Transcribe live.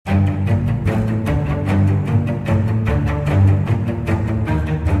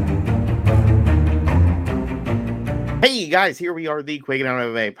Hey guys, here we are, the Quiggin Out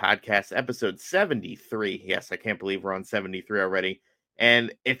MMA Podcast, episode 73. Yes, I can't believe we're on 73 already.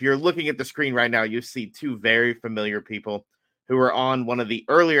 And if you're looking at the screen right now, you see two very familiar people who were on one of the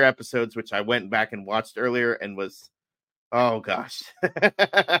earlier episodes, which I went back and watched earlier and was, oh gosh,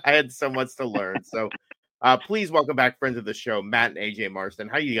 I had so much to learn. So please welcome back friends of the show, Matt and AJ Marsden.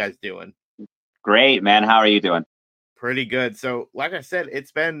 How you guys doing? Great, man. How are you doing? Pretty good. So like I said,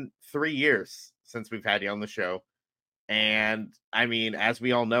 it's been 3 years since we've had you on the show. And I mean, as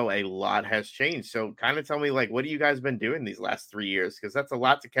we all know, a lot has changed. So kind of tell me, like, what have you guys been doing these last 3 years? Because that's a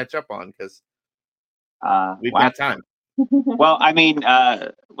lot to catch up on because we've got time. Well, I mean,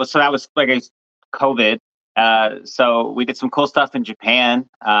 so that was like COVID. So we did some cool stuff in Japan.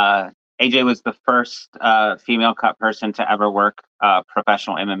 AJ was the first female cut person to ever work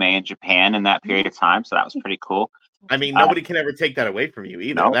professional MMA in Japan in that period of time. So that was pretty cool. I mean, nobody can ever take that away from you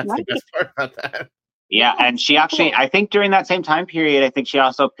either. No, that's the best part about that. Yeah, and she actually, I think during that same time period, I think she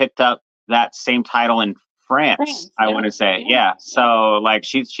also picked up that same title in France, I want to say. Yeah. So like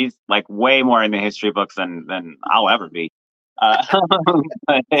she's like way more in the history books than I'll ever be. So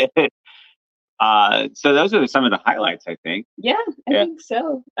those are some of the highlights, I think. Yeah, I think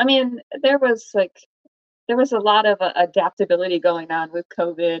so. I mean, there was a lot of adaptability going on with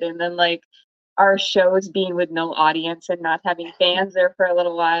COVID, and then like our shows being with no audience and not having fans there for a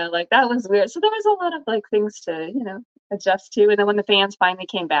little while, like that was weird. So there was a lot of like things to, adjust to. And then when the fans finally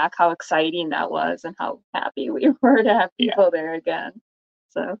came back, how exciting that was and how happy we were to have people there again.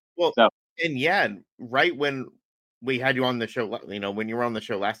 So, and right when we had you on the show, when you were on the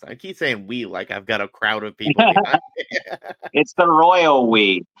show last time, I keep saying we, like I've got a crowd of people behind me. It's the royal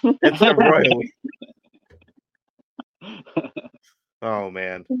we. It's the royal we. Oh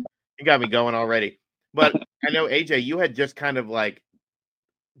man. You got me going already. But I know, AJ, you had just kind of like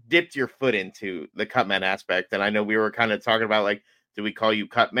dipped your foot into the cut man aspect. And I know we were kind of talking about, like, do we call you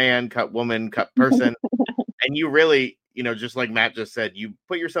cut man, cut woman, cut person? And you really, just like Matt just said, you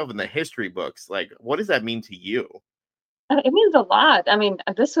put yourself in the history books. Like, what does that mean to you? It means a lot. I mean,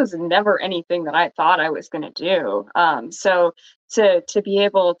 this was never anything that I thought I was going to do. So to be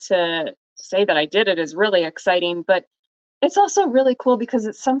able to say that I did it is really exciting. But it's also really cool because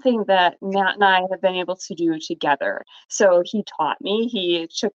it's something that Matt and I have been able to do together. So he taught me, he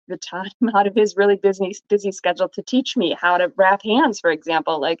took the time out of his really busy schedule to teach me how to wrap hands, for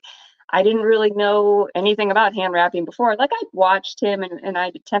example. Like, I didn't really know anything about hand wrapping before. Like, I'd watched him and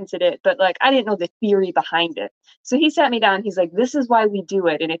I'd attempted it, but like, I didn't know the theory behind it. So he sat me down, he's like, this is why we do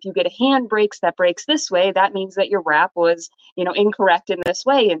it. And if you get a hand breaks this way, that means that your wrap was, incorrect in this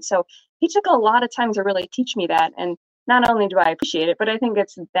way. And so he took a lot of time to really teach me that. And not only do I appreciate it, but I think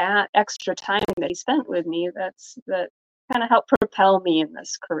it's that extra time that he spent with me that kind of helped propel me in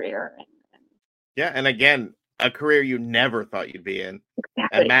this career. Yeah, and again, a career you never thought you'd be in.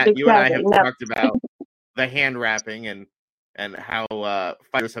 Exactly, and Matt, you and I have talked about the hand wrapping and how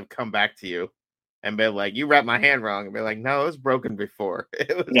fighters have come back to you and been like, you wrapped my hand wrong, and be like, no, it was broken before.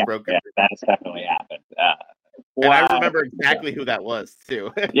 It was broken. Yeah, that's definitely happened. And I remember exactly who that was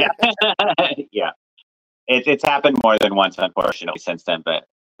too. Yeah. Yeah. It's happened more than once, unfortunately, since then. But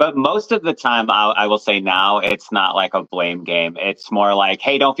most of the time, I will say now, it's not like a blame game. It's more like,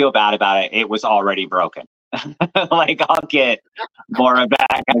 hey, don't feel bad about it. It was already broken. Like, I'll get more of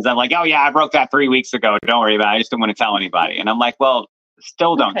that because I'm like, oh, yeah, I broke that 3 weeks ago. Don't worry about it. I just don't want to tell anybody. And I'm like, well,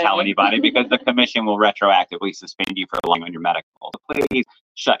 still don't tell anybody because the commission will retroactively suspend you for lying on your medical. So please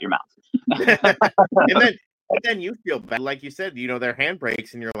shut your mouth. And then you feel bad, like you said, their hand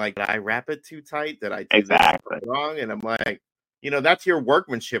breaks, and you're like, did I wrap it too tight? Did I do something wrong? And I'm like, that's your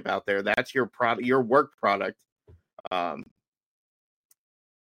workmanship out there. That's your product, your work product.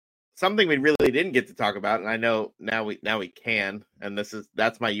 Something we really didn't get to talk about, and I know now we can. And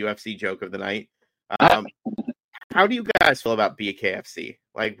that's my UFC joke of the night. How do you guys feel about BKFC?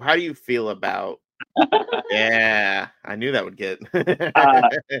 Like, how do you feel about? Yeah, I knew that would get.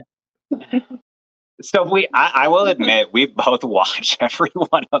 So I will admit, we both watch every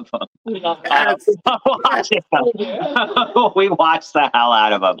one of them. We watch the hell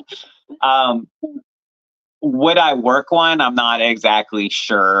out of them. Would I work one? I'm not exactly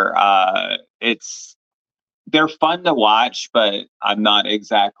sure. They're fun to watch, but I'm not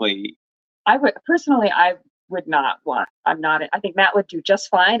exactly. I would not want. I'm not. I think Matt would do just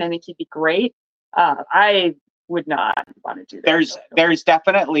fine. I think he'd be great. I would not want to do that. There's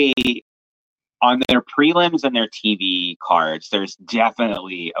definitely. On their prelims and their TV cards, there's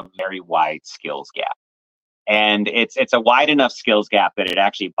definitely a very wide skills gap. And it's a wide enough skills gap that it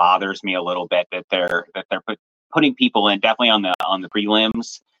actually bothers me a little bit that they're putting people in, definitely on the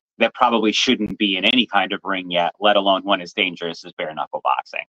prelims, that probably shouldn't be in any kind of ring yet, let alone one as dangerous as bare knuckle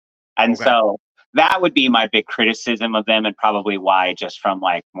boxing. And so that would be my big criticism of them, and probably why, just from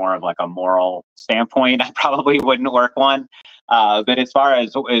like more of like a moral standpoint, I probably wouldn't work one. But as far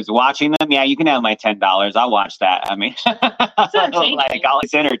as watching them, yeah, you can have my $10. I'll watch that. I mean,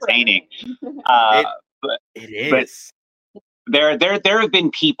 it's entertaining. But it is. There have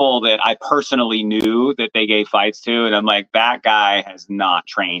been people that I personally knew that they gave fights to, and I'm like, that guy has not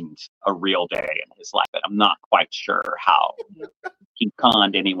trained a real day in his life, and I'm not quite sure how he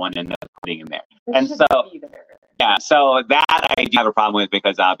conned anyone into putting him there. And so, yeah, so that I do have a problem with,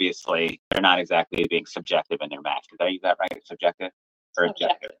 because obviously they're not exactly being subjective in their match. Did I use that right? Subjective? Or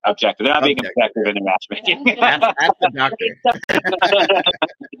objective? Objective. They're not being objective in their matchmaking. That's the doctor.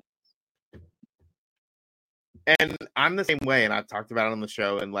 And I'm the same way, and I've talked about it on the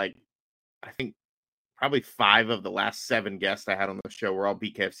show, and like, I think probably 5 of the last 7 guests I had on the show were all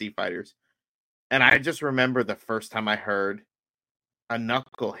BKFC fighters. And I just remember the first time I heard a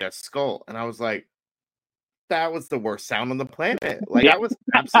knuckle hit a skull, and I was like, that was the worst sound on the planet. Like, that was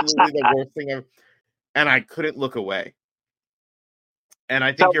absolutely the worst thing ever. And I couldn't look away. And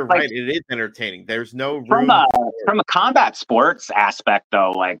I think you're right. It is entertaining. There's no room from a combat sports aspect,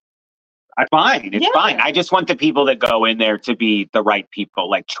 though, like, I'm fine. It's fine. I just want the people that go in there to be the right people,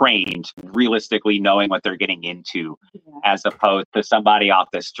 like trained, realistically knowing what they're getting into, as opposed to somebody off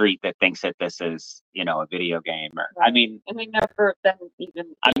the street that thinks that this is, you know, a video game. Or I mean, and they never then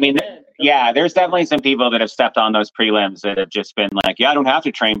even. I mean, yeah, there's definitely some people that have stepped on those prelims that have just been like, yeah, I don't have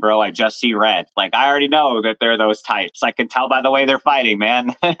to train, bro. I just see red. Like, I already know that they're those types. I can tell by the way they're fighting,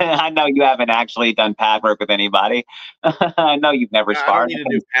 man. I know you haven't actually done pad work with anybody. I know you've never sparred. I don't need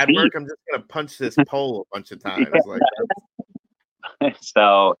to do pad work. I'm just gonna punch this pole a bunch of times. Like,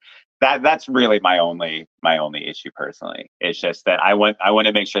 so that's really my only issue personally. It's just that I want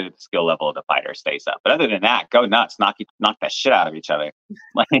to make sure that the skill level of the fighter stays up. But other than that, go nuts, knock the shit out of each other.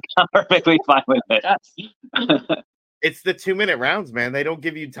 Like, I'm perfectly fine with it. It's the 2-minute rounds, man. They don't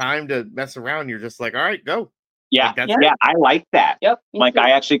give you time to mess around. You're just like, all right, go. Yeah, like, yeah, I like that. Yep. Like,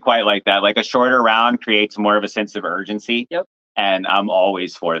 I actually quite like that. Like, a shorter round creates more of a sense of urgency. Yep. And I'm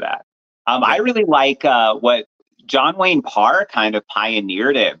always for that. I really like what John Wayne Parr kind of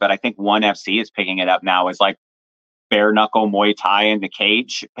pioneered it, but I think ONE FC is picking it up now, as like bare knuckle Muay Thai in the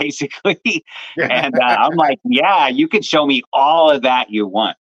cage, basically. And I'm like, yeah, you can show me all of that you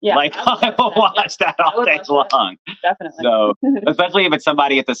want. Yeah, like, I will watch that all day long. Definitely. So, especially if it's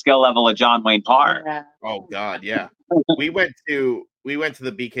somebody at the skill level of John Wayne Parr. Yeah. Oh God, yeah. we went to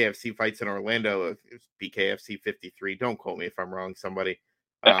the BKFC fights in Orlando. It was BKFC 53. Don't quote me if I'm wrong, somebody.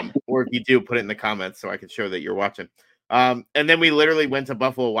 Or if you do, put it in the comments so I can show that you're watching. And then we literally went to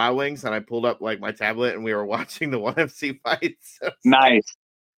Buffalo Wild Wings, and I pulled up like my tablet, and we were watching the ONE FC fights. So nice.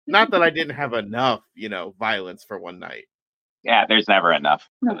 Not that I didn't have enough, violence for one night. Yeah, there's never enough.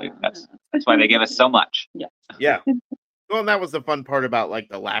 That's why they give us so much. Yeah. Well, and that was the fun part about like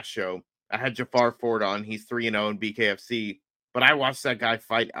the last show. I had Jafar Ford on. He's 3-0 in BKFC, but I watched that guy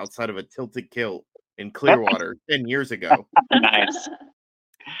fight outside of a tilted kilt in Clearwater 10 years ago. Nice.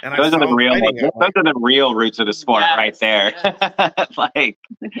 And those are the real roots of the sport, right there. Like,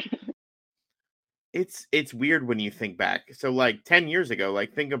 it's weird when you think back. So like 10 years ago,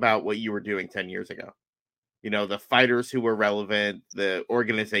 like think about what you were doing 10 years ago. The fighters who were relevant, the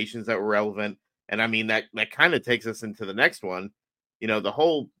organizations that were relevant. And I mean, that kind of takes us into the next one. The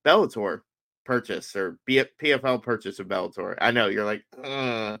whole Bellator purchase or PFL purchase of Bellator. I know you're like,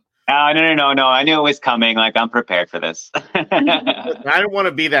 No. I knew it was coming. Like, I'm prepared for this. I don't want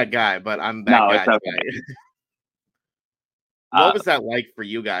to be that guy, but I'm that guy. It's okay. What was that like for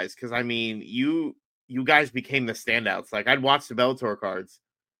you guys? Because I mean, you guys became the standouts. Like, I'd watch the Bellator cards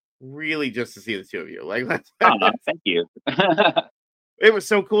really just to see the two of you. Like, thank you. It was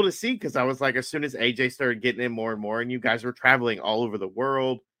so cool to see, because I was like, as soon as AJ started getting in more and more, and you guys were traveling all over the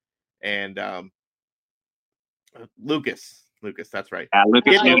world, and Lucas, that's right.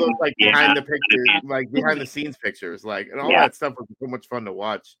 Lucas, getting those, like, behind the pictures, like behind the scenes pictures, like, and all that stuff was so much fun to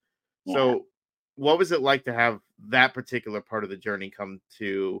watch. Yeah. So, what was it like to have that particular part of the journey come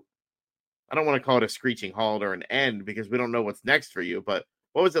to? I don't want to call it a screeching halt or an end, because we don't know what's next for you, but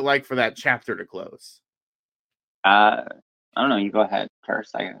what was it like for that chapter to close? I don't know. You go ahead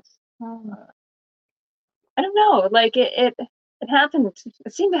first, I guess. I don't know. Like, it happened.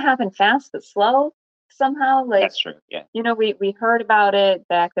 It seemed to happen fast but slow somehow. Like, that's true. Yeah. We heard about it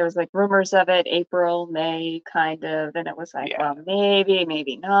back. There was like rumors of it, April, May, kind of, and it was like, well,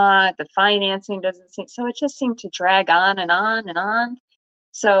 maybe not. The financing doesn't seem. So it just seemed to drag on and on and on.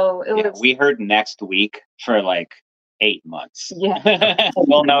 So it was. We heard next week for like 8 months. Yeah.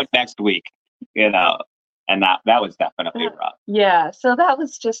 We'll know next week, and that was definitely rough. Yeah. So that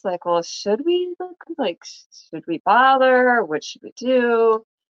was just like, well, should we should we bother? What should we do?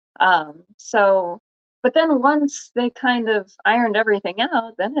 But then once they kind of ironed everything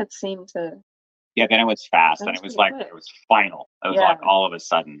out, then it seemed to. Yeah, then it was fast, and it was like, quick. it was final. It was like all of a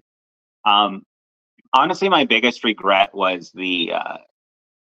sudden. Honestly, my biggest regret was the,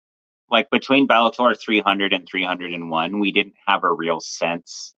 between Bellator 300 and 301, we didn't have a real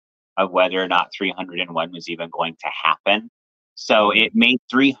sense of whether or not 301 was even going to happen. So it made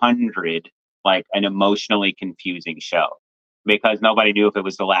 300 like an emotionally confusing show because nobody knew if it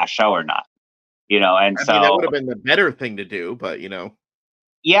was the last show or not, and I mean, so that would have been the better thing to do, but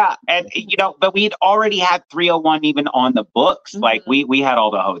yeah, and but we'd already had 301 even on the books. Mm-hmm. Like we had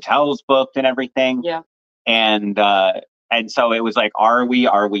all the hotels booked and everything. Yeah. And so it was like, are we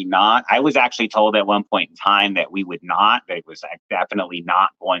not? I was actually told at one point in time that we would not, that it was like definitely not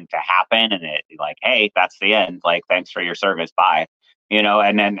going to happen. And it like, hey, that's the end. Like, thanks for your service. Bye.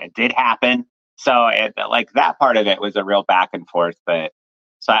 And then it did happen. So like that part of it was a real back and forth. But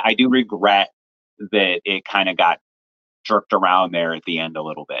so I do regret that it kind of got jerked around there at the end a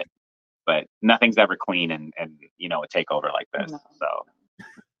little bit. But nothing's ever clean and a takeover like this. No. So.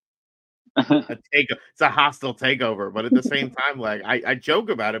 It's a hostile takeover, but at the same time, like I joke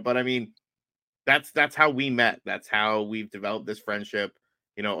about it, but I mean, that's how we met. That's how we've developed this friendship,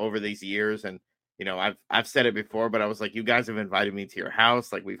 over these years. And I've said it before, but I was like, you guys have invited me to your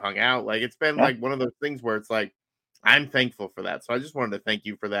house, like we've hung out, like it's been like one of those things where it's like I'm thankful for that. So I just wanted to thank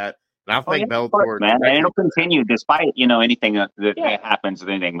you for that, and I'll thank Bellator, man, and it'll continue despite anything that happens with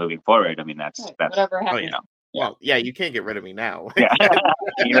anything moving forward. I mean, that's whatever happens. Well, yeah, you can't get rid of me now. Yeah.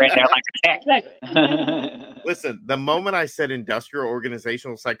 You're right there like a tick. Exactly. Listen, the moment I said industrial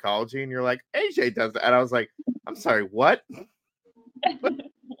organizational psychology, and you're like, AJ does that, and I was like, I'm sorry, what? I'm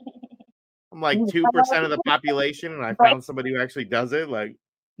like 2% of the population, and I found somebody who actually does it. Like,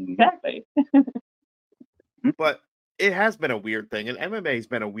 exactly. But it has been a weird thing, and MMA has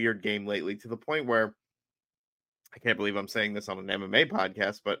been a weird game lately to the point where I can't believe I'm saying this on an MMA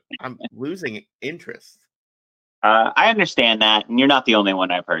podcast, but I'm losing interest. I understand that, and you're not the only one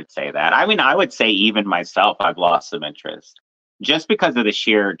I've heard say that. I mean, I would say even myself, I've lost some interest just because of the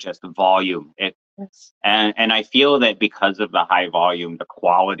sheer just volume. And I feel that because of the high volume, the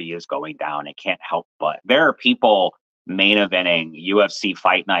quality is going down. It can't help but. There are people main eventing UFC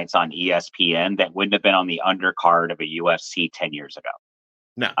fight nights on ESPN that wouldn't have been on the undercard of a UFC 10 years ago.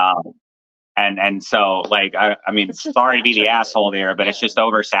 No. And so, like, I mean, sorry to be the asshole there, but it's just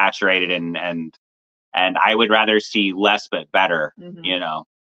oversaturated and I would rather see less but better,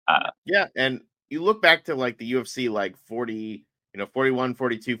 Yeah, and you look back to like the UFC like 40, 41,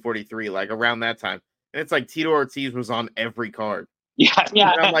 42, 43, like around that time. And it's like Tito Ortiz was on every card. Yeah.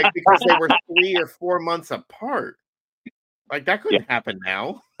 And I'm like, because they were 3 or 4 months apart. Like that couldn't happen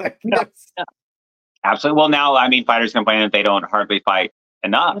now. Like, no. Absolutely. Well, now, I mean, fighters complain that they don't hardly fight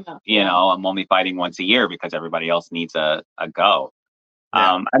enough. I'm only fighting once a year because everybody else needs a go.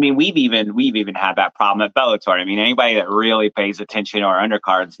 Yeah. I mean, we've even had that problem at Bellator. I mean, anybody that really pays attention to our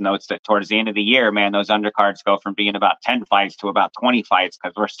undercards notes that towards the end of the year, man, those undercards go from being about 10 fights to about 20 fights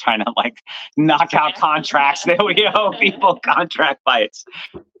because we're trying to like knock out contracts that we owe people contract fights,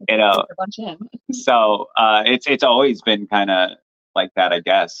 So it's always been kind of like that, I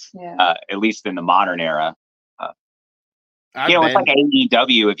guess. Yeah. At least in the modern era. It's like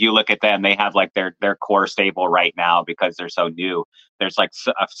AEW. If you look at them, they have like their core stable right now because they're so new. There's like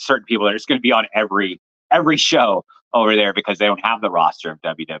certain people that are just going to be on every show over there because they don't have the roster of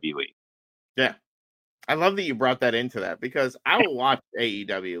WWE. Yeah, I love that you brought that into that because I will watch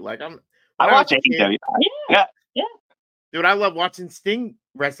AEW. Like I watch AEW. Yeah, dude, I love watching Sting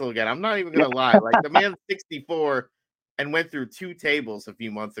wrestle again. I'm not even gonna lie. Like the man's 64 and went through 2 tables a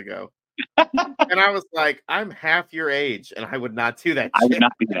few months ago. And I was like, I'm half your age, and I would not do that. I would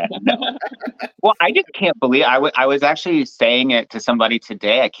not do that. No. Well, I just can't believe. I was actually saying it to somebody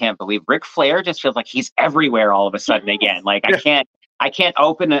today. I can't believe Ric Flair just feels like he's everywhere all of a sudden again. Like I can't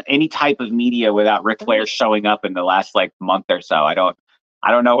open any type of media without Ric Flair showing up in the last like month or so. I don't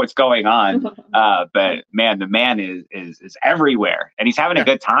know what's going on. But man, the man is everywhere, and he's having a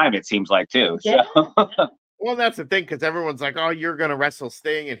good time. It seems like too. Yeah. So. Well, that's the thing, because everyone's like, oh, you're going to wrestle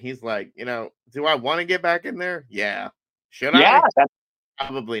Sting. And he's like, do I want to get back in there? Yeah. Should I?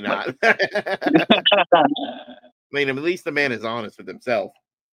 Probably not. I mean, at least the man is honest with himself.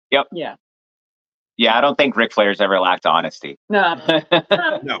 Yep. Yeah. Yeah, I don't think Ric Flair's ever lacked honesty. No.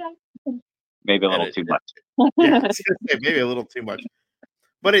 No. Maybe a little too much. Yeah, maybe a little too much.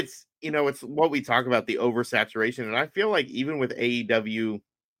 But it's, it's what we talk about, the oversaturation. And I feel like even with AEW,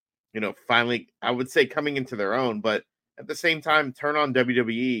 finally, I would say coming into their own, but at the same time, turn on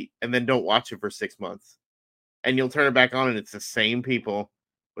WWE and then don't watch it for 6 months. And you'll turn it back on and it's the same people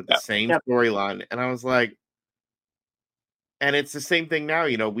with the same storyline. And I was like, and it's the same thing now.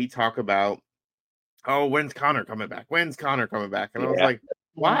 We talk about, oh, when's Connor coming back? When's Connor coming back? And I was like,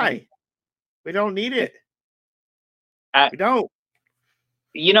 why? We don't need it. We don't.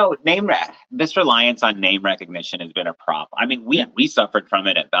 This reliance on name recognition has been a problem. I mean, we suffered from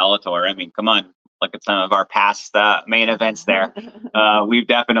it at Bellator. I mean, come on, look at some of our past main events there. We've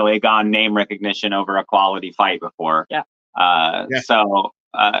definitely gone name recognition over a quality fight before. So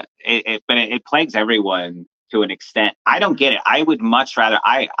it plagues everyone to an extent. I don't get it. I would much rather.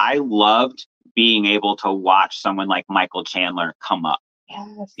 I loved being able to watch someone like Michael Chandler come up.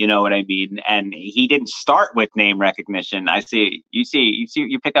 Yes. You know what I mean? And he didn't start with name recognition.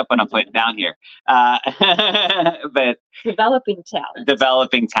 You pick up what I'm putting down here. But developing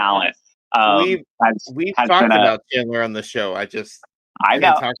talent. We've talked about Chandler on the show. I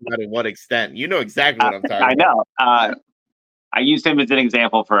know. Talk about it what extent. You know exactly what I'm talking about. I know. I used him as an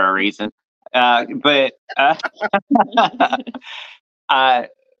example for a reason. But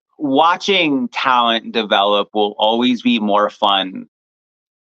watching talent develop will always be more fun.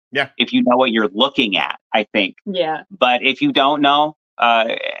 Yeah. If you know what you're looking at, I think. Yeah. But if you don't know,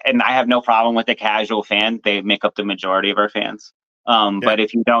 and I have no problem with the casual fan, they make up the majority of our fans. But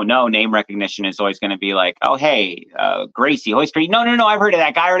if you don't know, name recognition is always going to be like, oh, hey, Gracie, Hoist Gracie. No, I've heard of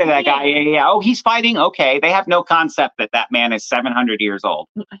that guy. Yeah. Oh, he's fighting. Okay. They have no concept that man is 700 years old.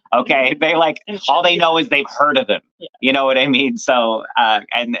 Okay. They all they know is they've heard of him. Yeah. You know what I mean? So,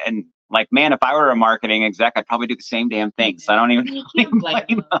 and like, man, if I were a marketing exec, I'd probably do the same damn thing. So I don't even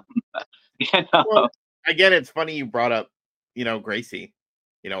blame them. Well, again, it's funny you brought up, Gracie.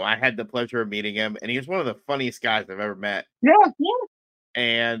 I had the pleasure of meeting him, and he was one of the funniest guys I've ever met. Yeah.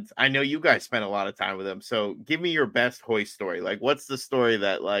 And I know you guys spent a lot of time with him. So give me your best Hoist story. Like, what's the story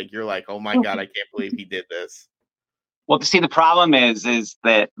that, you're like, oh my God, I can't believe he did this? Well, see, the problem is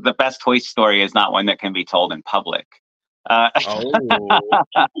that the best Hoist story is not one that can be told in public. All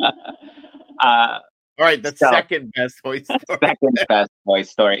right, the second best Hoist story. Second best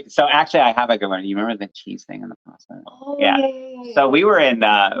Hoist story. So actually, I have a good one. You remember the cheese thing in the pasta? Oh, yeah. So we were in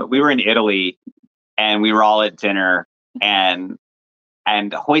Italy, and we were all at dinner, and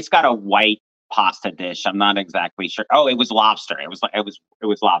Hoist got a white pasta dish. I'm not exactly sure. Oh, it was lobster. It was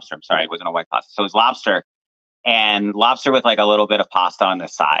lobster. I'm sorry, it wasn't a white pasta. So it was lobster, and lobster with a little bit of pasta on the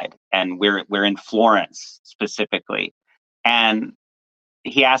side. And we're in Florence specifically, and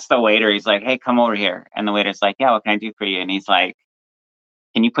he asked the waiter, he's like, hey, come over here. And the waiter's like, yeah, what can I do for you? And he's like,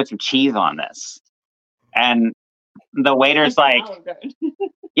 can you put some cheese on this? And the waiter's like,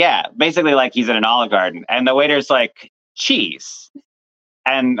 yeah, basically like he's in an Olive Garden. And the waiter's like, cheese.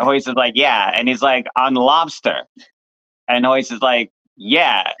 And Hoist is like, yeah. And he's like, on lobster. And Hoist is like,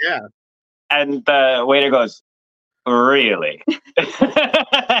 yeah. Yeah. And the waiter goes, really?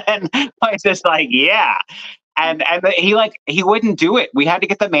 And Hoist is like, yeah. And he wouldn't do it. We had to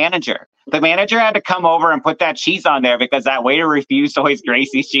get the manager. The manager had to come over and put that cheese on there because that waiter refused Hoist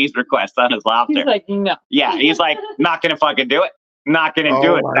Gracie's cheese request on his lobster. He's like, no. Yeah, he's like, not gonna fucking do it. Not gonna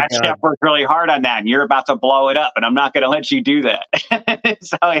do it. That chef worked really hard on that, and you're about to blow it up, and I'm not gonna let you do that.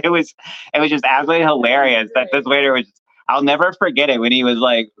 So it was just absolutely hilarious that this waiter was. I'll never forget it when he was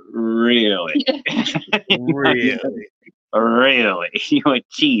like, really, really, you put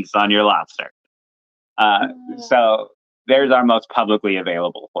cheese on your lobster. So there's our most publicly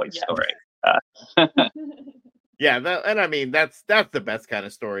available Hoist story. Yeah, that's the best kind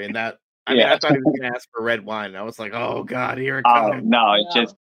of story. And that I thought he was going to ask for red wine. I was like, oh God, here it comes. Oh no, it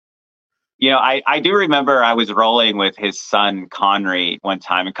just I do remember I was rolling with his son Connery one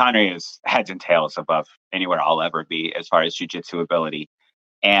time, and Connery is heads and tails above anywhere I'll ever be as far as jiu-jitsu ability.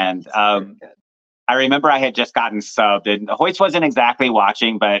 And I remember I had just gotten subbed, and Hoist wasn't exactly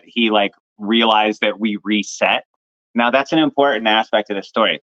watching, but he realized that we reset. Now that's an important aspect of the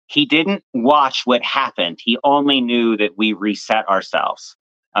story. He didn't watch what happened. He only knew that we reset ourselves.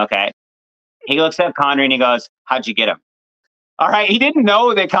 Okay. He looks at Connery and he goes, how'd you get him? All right. He didn't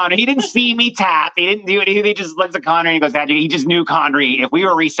know that Connery, he didn't see me tap. He didn't do anything. He just looks at Connery and he goes, he just knew Connery. If we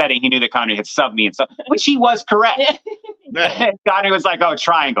were resetting, he knew that Connery had subbed me. And so, which he was correct. Connery was like, oh,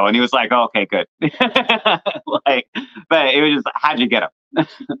 triangle. And he was like, oh, okay, good. But it was just, how'd you get him?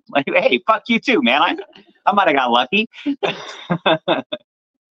 Hey, fuck you too, man. I might have got lucky.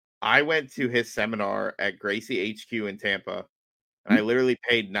 I went to his seminar at Gracie HQ in Tampa, And I literally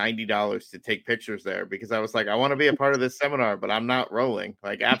paid $90 to take pictures there because I was like, I want to be a part of this seminar, but I'm not rolling.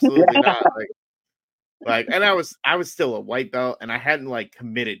 Like, absolutely not. And I was still a white belt and I hadn't like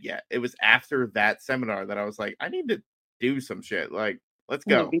committed yet. It was after that seminar that I was like, I need to do some shit. Like, let's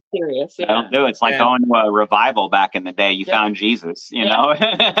go. Be serious. Yeah. Don't do it. It's like going to a revival back in the day. You found Jesus, you know?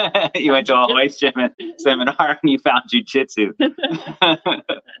 You went to a hoist gym seminar and you found jujitsu.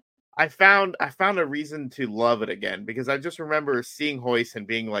 I found a reason to love it again because I just remember seeing hoist and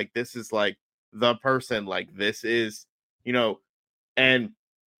being like, this is like the person, like this is, you know, and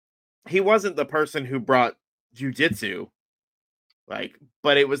he wasn't the person who brought jujitsu, like,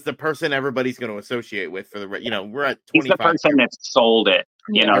 but it was the person everybody's going to associate with for the, you know, we're at 25. He's the person that sold it,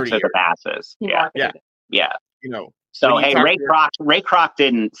 you know, to the masses. Yeah. You know, so hey, Ray Kroc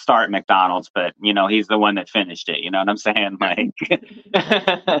didn't start McDonald's, but you know, he's the one that finished it. You know what I'm saying? Like,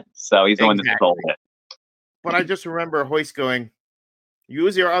 so he's the one that sold it. But I just remember Hoist going,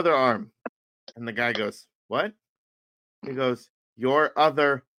 "Use your other arm," and the guy goes, "What?" He goes, "Your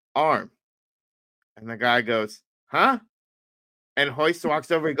other arm," and the guy goes, "Huh?" And Hoist walks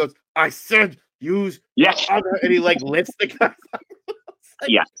over. He goes, "I said use your other," and he like lifts the guy.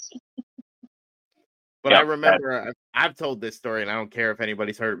 Yes. But I remember I've told this story, and I don't care if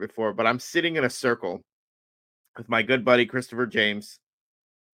anybody's heard it before. But I'm sitting in a circle with my good buddy Christopher James,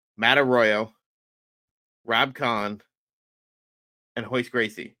 Matt Arroyo, Rob Kahn, and Hoist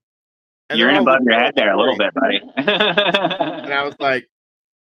Gracie. And you're in above your head there a little bit, buddy. And I was like,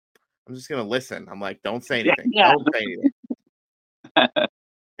 I'm just gonna listen. I'm like, don't say anything. Don't say anything.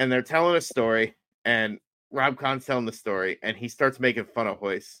 And they're telling a story, and Rob Kahn's telling the story, and he starts making fun of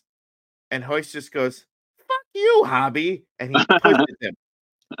Hoist. And Hoist just goes, "Fuck you, Hobby," and he pushes him.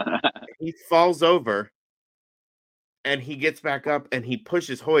 He falls over, and he gets back up, and he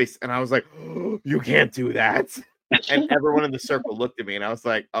pushes Hoist. And I was like, "Oh, you can't do that." And everyone in the circle looked at me, and I was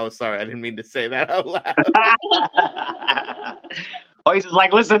like, "Oh, sorry, I didn't mean to say that out loud." Hoist is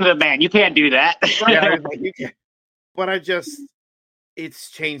like, "Listen to the man, you can't do that." Yeah, like, you can't. But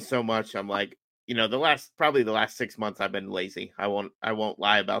it's changed so much. I'm like, you know, the last 6 months I've been lazy. I won't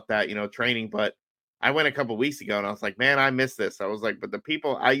lie about that, you know, training, but I went a couple weeks ago and I was like, man, I miss this. I was like, but the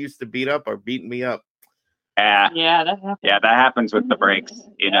people I used to beat up are beating me up. Yeah, that happens. Yeah, that happens with the breaks,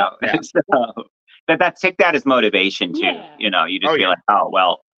 you know. So take that as motivation too. Yeah. You know, you just feel like, oh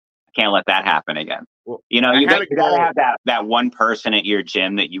well, I can't let that happen again. Well, you know, you gotta have that one person at your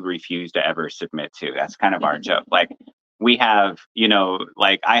gym that you refuse to ever submit to. That's kind of our joke. Like we have, you know,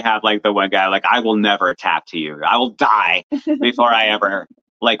 like I have like the one guy, like I will never tap to you. I will die before I ever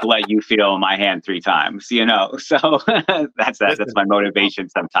like let you feel my hand 3 times, you know? So that's my motivation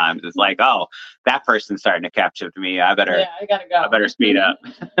sometimes. It's like, oh, that person's starting to catch up to me. I gotta go. I better speed up.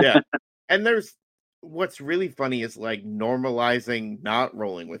 Yeah. And what's really funny is like normalizing not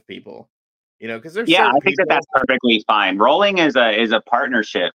rolling with people. You know, because there's I think that's perfectly fine. Rolling is a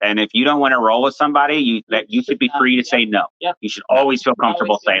partnership, and if you don't want to roll with somebody, you should be free to say no. Yep. You should always feel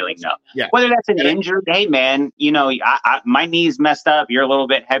comfortable saying no. Yeah. Whether that's an injury, hey man, you know, my knee's messed up. You're a little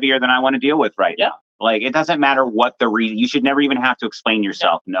bit heavier than I want to deal with right now. Like it doesn't matter what the reason. You should never even have to explain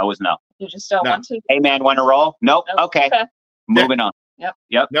yourself. No is no. You just don't want to. Hey man, want to roll? Nope. Okay. Moving on.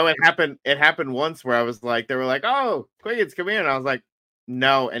 Yep. No, it happened once where I was like, they were like, "Oh, Quiggins, come here," and I was like,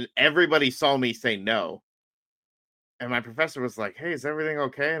 "No," and everybody saw me say no. And my professor was like, "Hey, is everything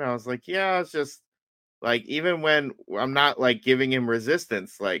okay?" And I was like, "Yeah, it's just like even when I'm not like giving him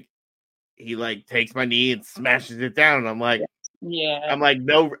resistance, like he like takes my knee and smashes it down." And I'm like, I'm like,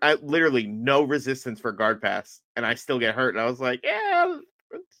 literally no resistance for guard pass, and I still get hurt. And I was like, and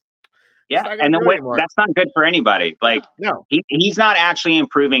that's not good for anybody. Like, no, he's not actually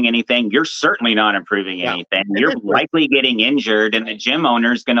improving anything. You're certainly not improving anything. You're likely getting injured, and the gym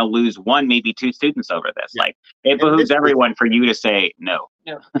owner is going to lose 1, maybe 2 students over this. Like, it behooves everyone for you to say no.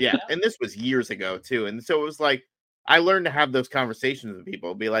 Yeah, and this was years ago too, and so it was like I learned to have those conversations with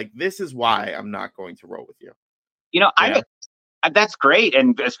people. Be like, this is why I'm not going to roll with you. You know, that's great,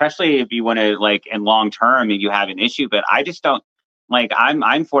 and especially if you want to like in long term, if you have an issue. But I just don't. Like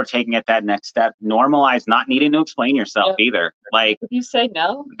I'm for taking it that next step, normalize not needing to explain yourself either. Like if you say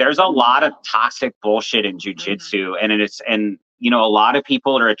no, there's a lot of toxic bullshit in jujitsu, and you know, a lot of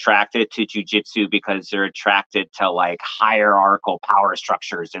people are attracted to jujitsu because they're attracted to like hierarchical power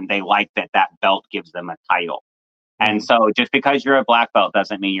structures, and they like that belt gives them a title. And so just because you're a black belt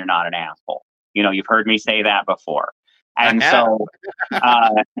doesn't mean you're not an asshole. You know, you've heard me say that before. And so,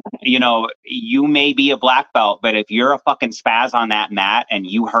 you know, you may be a black belt, but if you're a fucking spaz on that mat and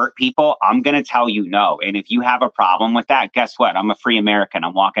you hurt people, I'm going to tell you no. And if you have a problem with that, guess what? I'm a free American.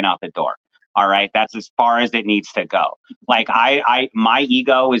 I'm walking out the door. All right. That's as far as it needs to go. Like my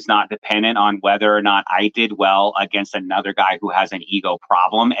ego is not dependent on whether or not I did well against another guy who has an ego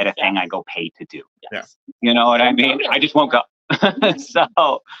problem at a thing I go paid to do. Yes. You know what I mean? I just won't go.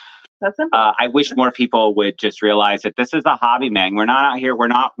 So I wish more people would just realize that this is a hobby, man. We're not out here. We're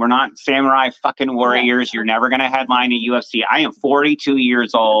not samurai fucking warriors. You're never going to headline a UFC. I am 42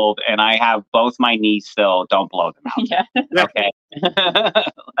 years old and I have both my knees still. Don't blow them out. Yeah. Okay.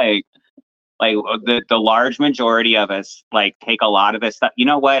 Like the large majority of us like take a lot of this stuff. You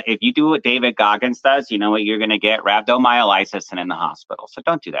know what? If you do what David Goggins does, you know what you're going to get? Rhabdomyolysis and in the hospital. So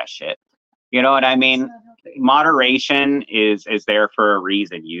don't do that shit. You know what I mean? Moderation is there for a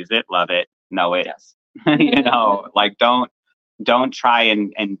reason. Use it, love it, know it. Yes. You know, like don't try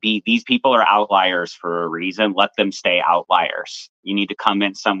and be, these people are outliers for a reason. Let them stay outliers. You need to come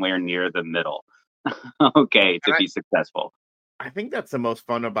in somewhere near the middle. Okay, to be successful. I think that's the most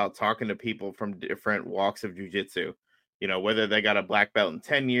fun about talking to people from different walks of jiu-jitsu. You know, whether they got a black belt in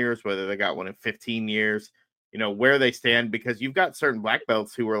 10 years, whether they got one in 15 years, you know, where they stand, because you've got certain black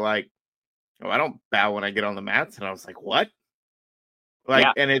belts who are like, oh, I don't bow when I get on the mats. And I was like, what? Like,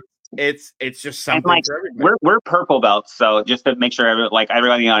 and it's just something like, for everybody. We're purple belts. So just to make sure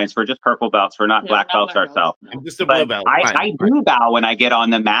everybody in the audience, we're just purple belts. We're not black belts ourselves. I'm just a blue belt. I do bow when I get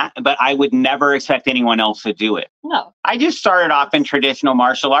on the mat, but I would never expect anyone else to do it. No. I just started off in traditional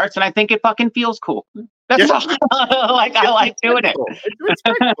martial arts and I think it fucking feels cool. That's all. Like, I like doing it. It's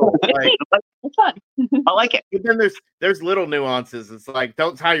respectful. Like, it's fun. I like it. But then there's little nuances. It's like,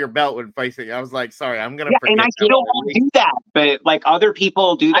 don't tie your belt when facing. I was like, sorry, I'm gonna forget. And I still won't do that, but like other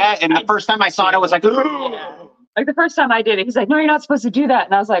people do that. And the first time I saw it, I was like, like the first time I did it, he's like, no, you're not supposed to do that.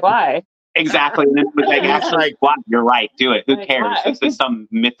 And I was like, why? Exactly. And then it was like, actually, wow, you're right. Do it. Who cares? Why? This is some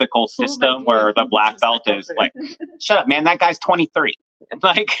mythical system where the black belt is like, shut up, man. That guy's 23.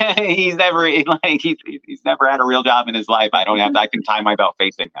 Like he's never had a real job in his life. I can tie my belt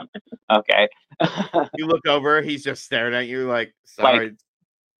facing him. Okay. You look over, he's just staring at you like, sorry. Like,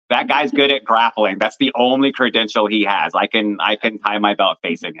 that guy's good at grappling. That's the only credential he has. I can tie my belt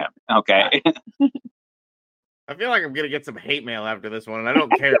facing him. Okay. I feel like I'm gonna get some hate mail after this one, and I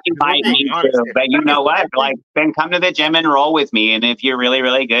don't care. But you know what? Like, then come to the gym and roll with me, and if you're really,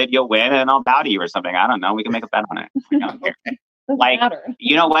 really good, you'll win, and I'll bow to you or something. I don't know. We can make a bet on it. I don't care. Like,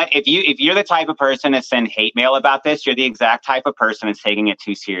 you know what? If you're the type of person to send hate mail about this, you're the exact type of person that's taking it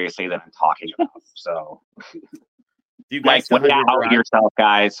too seriously that I'm talking about. So, you guys way to out yourself,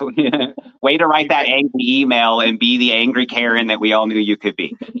 guys. Way to write that angry email and be the angry Karen that we all knew you could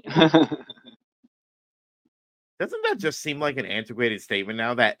be. Doesn't that just seem like an antiquated statement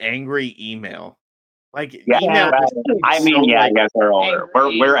now? That angry email, like email. I mean, I guess we're older.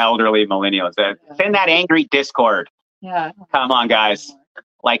 We're elderly millennials. Send that angry Discord. Yeah. Come on, guys.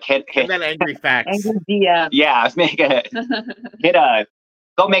 Like hit that angry fax. Angry DM. Yeah,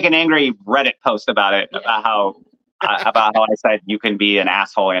 go make an angry Reddit post about it. About how I said you can be an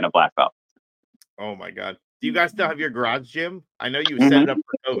asshole and a black belt. Oh my God. Do you guys still have your garage gym? I know you set it up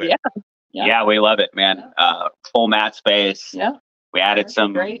for COVID. Yeah, we love it, man. Full mat space. Yeah. We added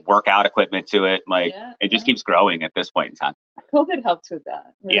some workout equipment to it. Like it just keeps growing at this point in time. COVID helped with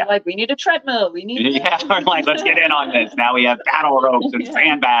that. We're like, we need a treadmill. We need we're like, let's get in on this. Now we have battle ropes and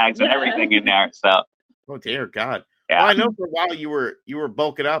sandbags and everything in there. So oh dear God. Yeah. Well, I know for a while you were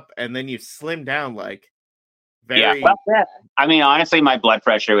bulking up and then you slimmed down like very I mean, honestly, my blood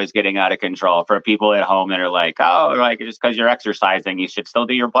pressure was getting out of control. For people at home that are like, oh, like just because you're exercising, you should still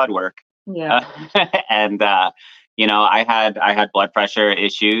do your blood work. Yeah. And you know, I had blood pressure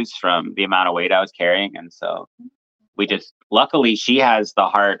issues from the amount of weight I was carrying, and so luckily she has the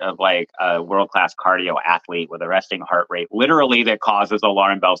heart of like a world-class cardio athlete with a resting heart rate, literally, that causes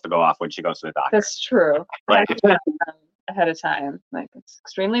alarm bells to go off when she goes to the doctor. That's true. Right. Ahead of time, like it's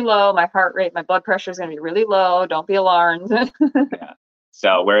extremely low. My heart rate, my blood pressure is going to be really low. Don't be alarmed. Yeah.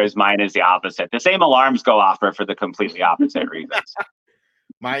 So whereas mine is the opposite. The same alarms go off for the completely opposite reasons.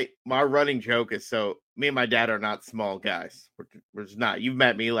 My running joke is, so me and my dad are not small guys. We're just not. You've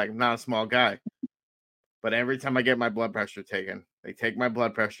met me, like I'm not a small guy. But every time I get my blood pressure taken, they take my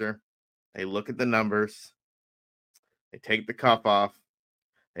blood pressure, they look at the numbers, they take the cuff off,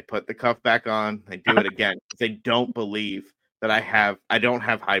 they put the cuff back on, they do it again. They don't believe that I don't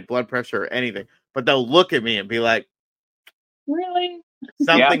have high blood pressure or anything. But they'll look at me and be like, really?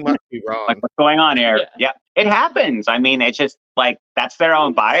 Something must be wrong. Like, what's going on here? Yeah, it happens. I mean, it's just like that's their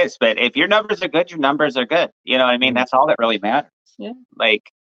own bias. But if your numbers are good, your numbers are good. You know what I mean? That's all that really matters. Yeah. Like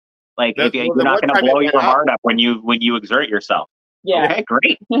if you're not going to blow your heart up when you exert yourself. Yeah. Okay,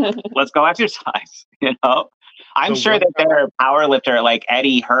 great. Let's go exercise. You know, I'm So sure what that their power lifter, like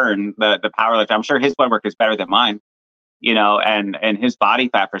Eddie Hearn, the power lifter, I'm sure his blood work is better than mine, you know, and his body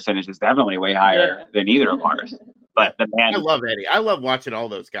fat percentage is definitely way higher than either of ours. But the man, I love Eddie. I love watching all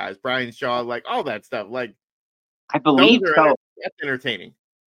those guys, Brian Shaw, like all that stuff. Like I believe so. That's entertaining.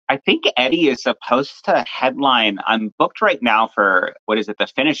 I think Eddie is supposed to headline. I'm booked right now for, what is it, the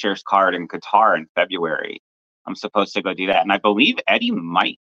finishers card in Qatar in February. I'm supposed to go do that. And I believe Eddie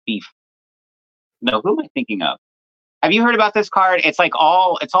might be. No, who am I thinking of? Have you heard about this card? It's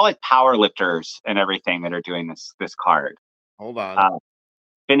all like power lifters and everything that are doing this card. Hold on.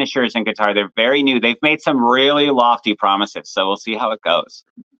 Finishers in Qatar. They're very new. They've made some really lofty promises. So we'll see how it goes.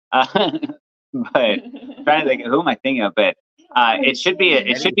 But I'm trying to think, who am I thinking of? But it should be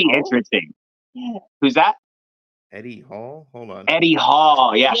interesting. Yeah. Who's that? Eddie Hall? Hold on. Eddie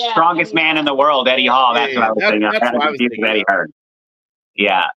Hall. Yeah, strongest man in the world, Eddie Hall. That's what I was thinking of. That's what I was thinking of. Eddie Hearn.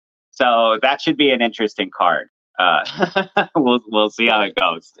 Yeah. So that should be an interesting card. We'll see how it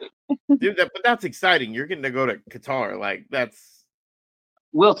goes. Dude, but that's exciting. You're getting to go to Qatar. Like, that's...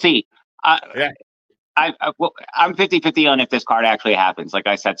 We'll see. Yeah. I'm 50-50 on if this card actually happens. Like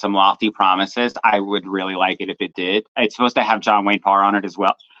I said, some lofty promises. I would really like it if it did. It's supposed to have John Wayne Parr on it as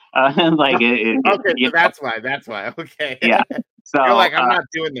well. Okay, so that's why. Okay. Yeah. So you're like, I'm not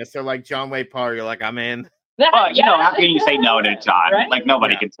doing this. So like John Wayne Parr, you're like, I'm in. You know, how can you say no to John? Right? Like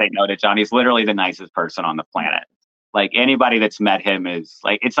nobody can say no to John. He's literally the nicest person on the planet. Like anybody that's met him is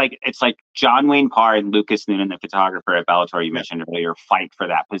like, it's like John Wayne Parr and Lucas Noonan, the photographer at Bellator you mentioned earlier, fight for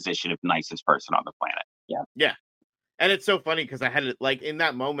that position of nicest person on the planet. Yeah. And it's so funny because I had it like in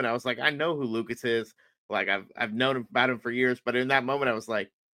that moment, I was like, I know who Lucas is. Like I've known about him for years, but in that moment I was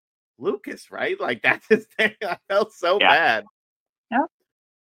like, Lucas, right? Like that's his thing. I felt so bad. Yeah.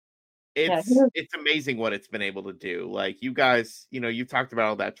 It's amazing what it's been able to do. Like you guys, you know, you talked about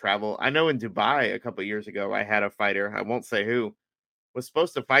all that travel. I know in Dubai a couple of years ago, I had a fighter, I won't say who, was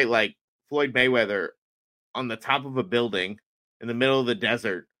supposed to fight like Floyd Mayweather on the top of a building in the middle of the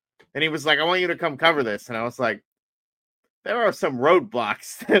desert. And he was like, I want you to come cover this. And I was like, there are some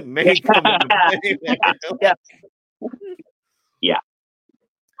roadblocks that may come into play. Yeah.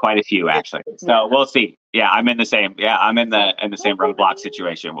 Quite a few actually. So we'll see. Yeah, I'm in the same roadblock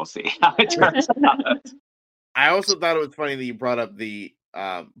situation. We'll see how it turns out. I also thought it was funny that you brought up the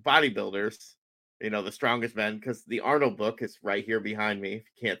bodybuilders, you know, the strongest men, because the Arnold book is right here behind me. If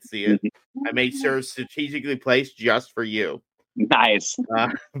you can't see it, I made sure it's strategically placed just for you. Nice.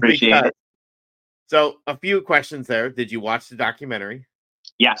 Appreciate it. So a few questions there. Did you watch the documentary?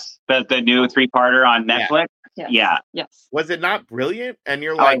 Yes. The new 3-parter on Netflix. Yeah. Yes. Was it not brilliant? And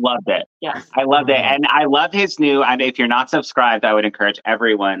you're like, I loved it. Yes. I loved it. And I love his new, and if you're not subscribed, I would encourage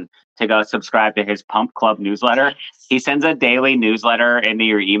everyone to go subscribe to his Pump Club newsletter. He sends a daily newsletter into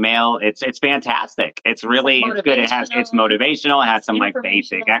your email. It's fantastic. It's really it's good. It's motivational. It has some like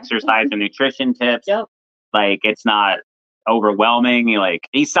basic exercise and nutrition tips. Yep. Like it's not overwhelming.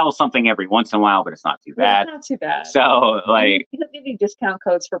 He sells something every once in a while, but it's not too bad. It's not too bad. So like he doesn't give you discount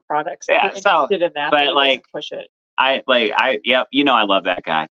codes for products. Yeah. So In that, but like push it. I love that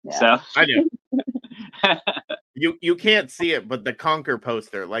guy. Yeah. So I do. You can't see it, but the Conquer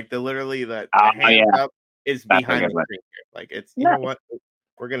poster, like the hand up is That's behind the screen here. Like it's you know what?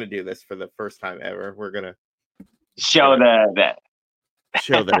 We're gonna do this for the first time ever. We're gonna show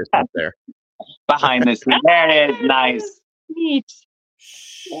show that it's up there. Behind the screen. There it is. Nice. Neat.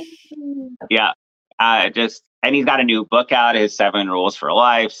 Yeah. And he's got a new book out, his 7 Rules for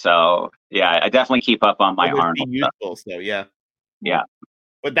Life. So yeah, I definitely keep up on my Arnold useful, so yeah.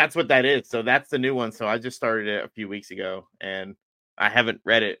 But that's what that is. So that's the new one. So I just started it a few weeks ago and I haven't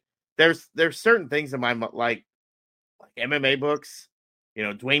read it. There's certain things in my like MMA books. You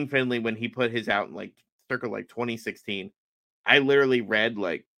know, Dwayne Finley, when he put his out in like circa like 2016, I literally read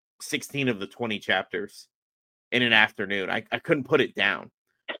like 16 of the 20 chapters in an afternoon. I couldn't put it down.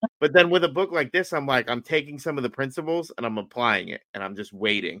 But then with a book like this, I'm like, I'm taking some of the principles and I'm applying it and I'm just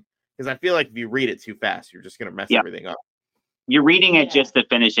waiting. Because I feel like if you read it too fast, you're just going to mess everything up. You're reading it just to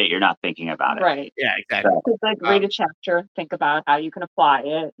finish it. You're not thinking about it. Right. Yeah, exactly. So, like read a chapter, think about how you can apply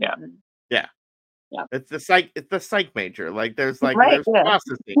it. Yeah. Yeah. It's the psych major. Like there's Right,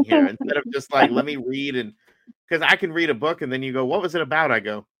 processing here instead of just like, let me read. And because I can read a book and then you go, what was it about? I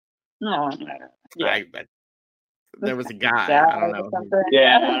go, no. Yeah. There was a guy. I don't know.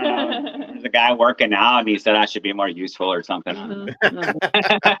 Yeah, I don't know. There's a guy working out and he said I should be more useful or something.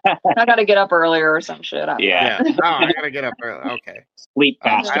 I got to get up earlier or some shit. Yeah. Oh, I got to get up early. Okay. Sleep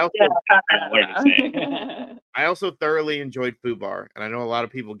faster. I also thoroughly enjoyed Fubar, and I know a lot of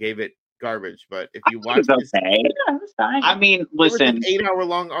people gave it garbage, but if you watch this, it was fine. I mean, listen, it was an 8-hour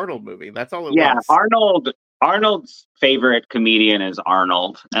long Arnold movie. That's all it was. Yeah, Arnold. Arnold's favorite comedian is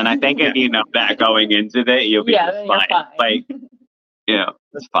Arnold, and I think if you know that going into it, you'll be fine. You're fine. Like,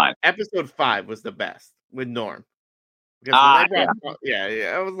 it's fine. Episode 5 was the best with Norm. Because when they brought,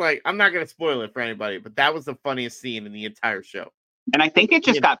 I was like, I'm not going to spoil it for anybody, but that was the funniest scene in the entire show. And I think it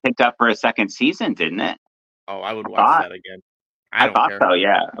just got picked up for a second season, didn't it? Oh, I would watch that again. I thought so.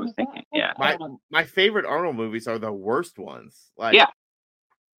 Yeah, I was thinking. Yeah, my favored Arnold movies are the worst ones. Like,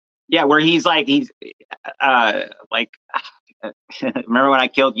 where he's like remember when I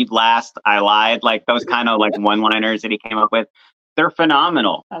killed you last? I lied. Like those kind of like one-liners that he came up with. They're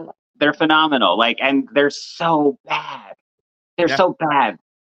phenomenal. They're phenomenal. Like, and they're so bad. They're so bad.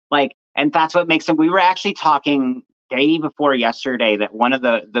 Like, and that's what makes them. We were actually talking day before yesterday that one of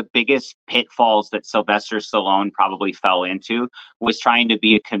the biggest pitfalls that Sylvester Stallone probably fell into was trying to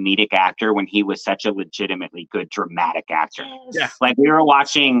be a comedic actor when he was such a legitimately good dramatic actor. Yes. Like we were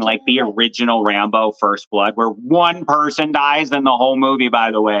watching like the original Rambo First Blood where one person dies in the whole movie,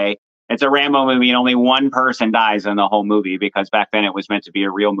 by the way. It's a Rambo movie and only one person dies in the whole movie because back then it was meant to be a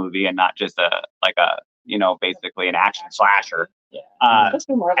real movie and not just basically an action slasher.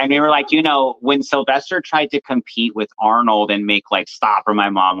 And they were like, when Sylvester tried to compete with Arnold and make like Stop or My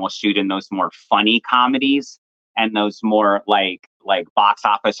Mom Will Shoot in those more funny comedies and those more like box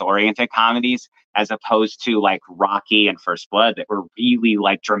office oriented comedies, as opposed to like Rocky and First Blood that were really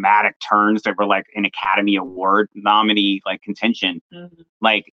like dramatic turns that were like an Academy Award nominee like contention. Mm-hmm.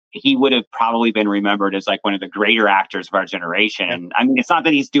 Like he would have probably been remembered as like one of the greater actors of our generation. And I mean, it's not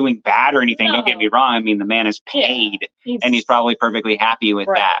that he's doing bad or anything. No. Don't get me wrong. I mean, the man is paid and he's probably perfectly happy with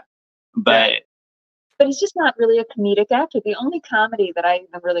that. But he's just not really a comedic actor. The only comedy that I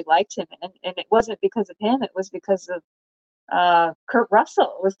even really liked him in, and it wasn't because of him, it was because of Kurt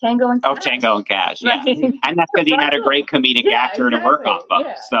Russell with Tango and Cash. Oh, Tango and Cash, yeah. And that's because he had a great comedic actor to work off of.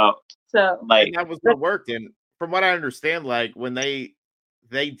 Yeah. So like, and that was what worked. And from what I understand, like when they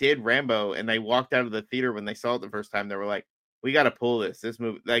did Rambo and they walked out of the theater when they saw it the first time, they were like, we got to pull this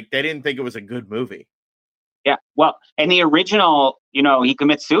movie. Like they didn't think it was a good movie. Yeah. Well, and the original, he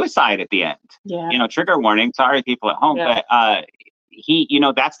commits suicide at the end. Yeah. Trigger warning. Sorry, people at home. Yeah. But he,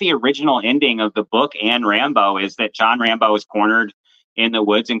 that's the original ending of the book and Rambo is that John Rambo is cornered in the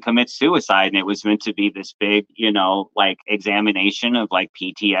woods and commits suicide. And it was meant to be this big, like examination of like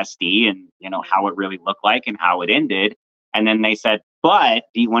PTSD and, how it really looked like and how it ended. And then they said, but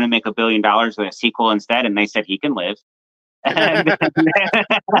do you want to make $1 billion with a sequel instead? And they said he can live. And then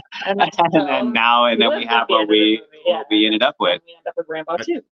we have what we ended up with. We ended up with Rambo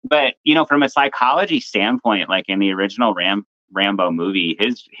 2. But from a psychology standpoint, like in the original Rambo movie,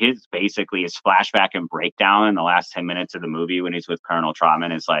 his basically his flashback and breakdown in the last 10 minutes of the movie when he's with Colonel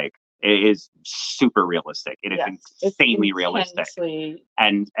Trauman is like it is super realistic. It is insanely realistic.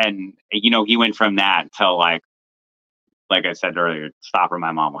 And he went from that to like I said earlier, Stop or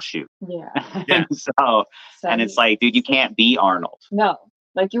My Mom Will Shoot. Yeah. And it's like, dude, you can't be Arnold. No.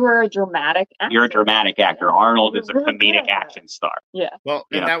 Like you were a dramatic actor. You're a dramatic actor. Yeah. Arnold is a comedic action star. Yeah. Well,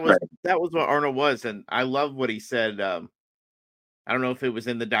 and that was what Arnold was. And I love what he said. I don't know if it was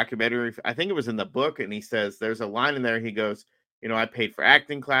in the documentary. I think it was in the book. And he says, there's a line in there. He goes, I paid for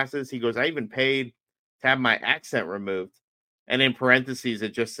acting classes. He goes, I even paid to have my accent removed. And in parentheses,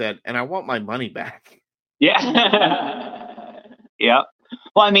 it just said, and I want my money back. Yeah. Yeah.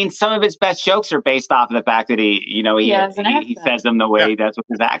 Well, I mean, some of his best jokes are based off of the fact that he says them the way he does with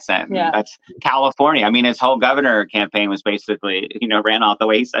his accent. Yeah. That's California. I mean, his whole governor campaign was basically, ran off the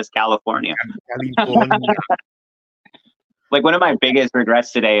way he says California. Like one of my biggest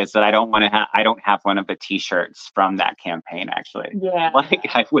regrets today is that I don't have one of the T-shirts from that campaign. Actually, Like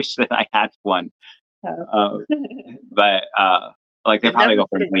I wish that I had one. But like they probably go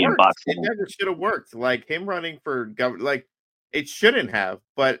for $1 million. It never should have worked. Like him running for governor, like it shouldn't have,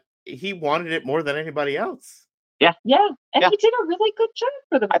 but he wanted it more than anybody else. Yeah. Yeah. And he did a really good job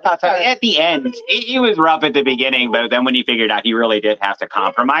for them. I thought so. At the end, he was rough at the beginning, but then when he figured out he really did have to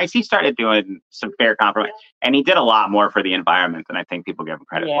compromise, he started doing some fair compromise. And he did a lot more for the environment than I think people give him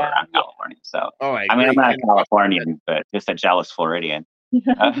credit for around California. So, I mean, I'm not a Californian, but just a jealous Floridian.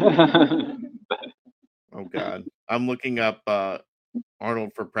 Oh, God. I'm looking up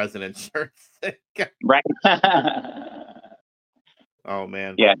Arnold for president shirts. Right. Oh,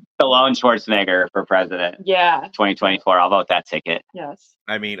 man. Yeah. Stallone Schwarzenegger for president. Yeah. 2024. I'll vote that ticket. Yes.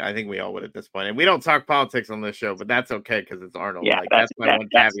 I mean, I think we all would at this point. And we don't talk politics on this show, but that's okay because it's Arnold. Yeah, like, that's my one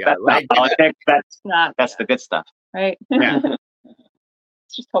caveat. That's politics. That's the good stuff. Right. Yeah.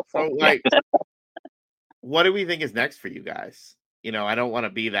 It's just hopeful. So, like, what do we think is next for you guys? I don't want to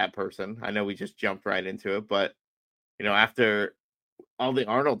be that person. I know we just jumped right into it, but, after all the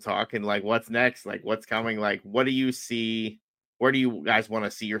Arnold talk and like what's next, like what's coming, like what do you see? Where do you guys want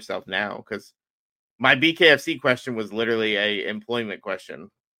to see yourself now? Because my BKFC question was literally a employment question.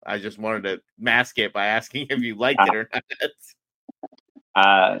 I just wanted to mask it by asking if you liked it or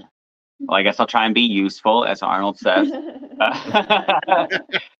not. Well, I guess I'll try and be useful, as Arnold says.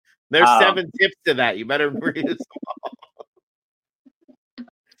 There's 7 tips to that. You better read them all.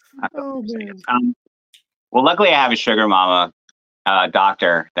 Oh, man. Well, luckily I have a sugar mama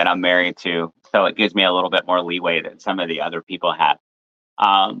doctor that I'm married to, so it gives me a little bit more leeway than some of the other people have.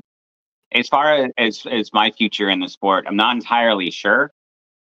 As far as my future in the sport, I'm not entirely sure.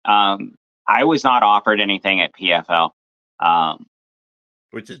 I was not offered anything at PFL.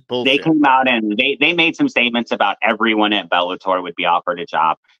 Which is bullshit. They came out and they made some statements about everyone at Bellator would be offered a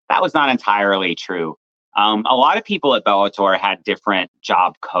job. That was not entirely true. A lot of people at Bellator had different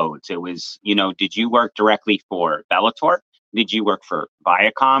job codes. It was, did you work directly for Bellator? Did you work for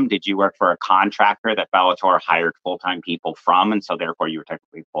Viacom? Did you work for a contractor that Bellator hired full-time people from? And so therefore you were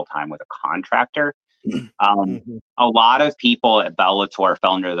technically full-time with a contractor. A lot of people at Bellator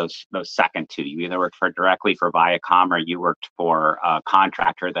fell under those second two. You either worked directly for Viacom or you worked for a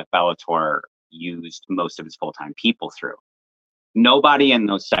contractor that Bellator used most of its full-time people through. Nobody in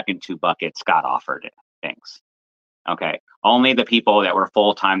those second two buckets got offered things. Okay. Only the people that were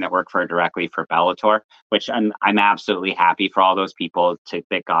full-time that worked directly for Bellator, which I'm absolutely happy for all those people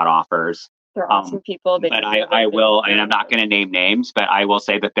that got offers. They're awesome people. But I will, and I'm not going to name names, but I will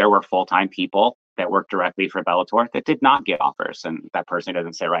say that there were full-time people that worked directly for Bellator that did not get offers, and that person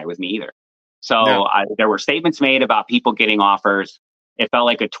doesn't sit right with me either. So no. There were statements made about people getting offers. It felt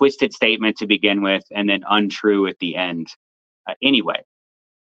like a twisted statement to begin with, and then untrue at the end. Anyway,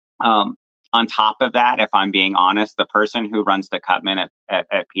 on top of that, if I'm being honest, the person who runs the Cutman at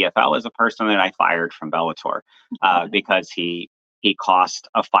PFL is a person that I fired from Bellator because he cost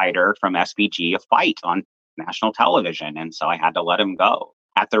a fighter from SBG a fight on national television, and so I had to let him go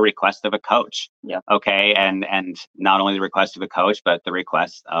at the request of a coach. Yeah. Okay. And not only the request of a coach, but the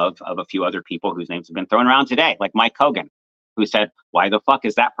request of a few other people whose names have been thrown around today, like Mike Hogan, who said, "Why the fuck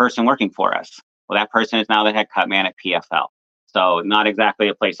is that person working for us?" Well, that person is now the head cut man at PFL. So not exactly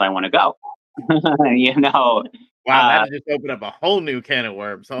a place I want to go. Wow, that just opened up a whole new can of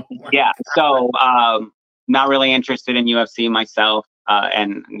worms. Oh, yeah. So not really interested in UFC myself.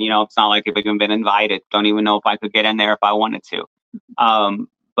 And it's not like I've even been invited. Don't even know if I could get in there if I wanted to.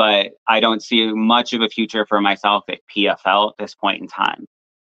 But I don't see much of a future for myself at PFL at this point in time.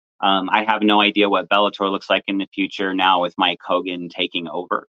 I have no idea what Bellator looks like in the future now with Mike Hogan taking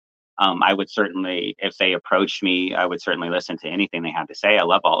over. I would certainly, if they approached me, I would certainly listen to anything they had to say. I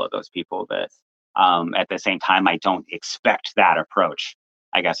love all of those people, but at the same time, I don't expect that approach,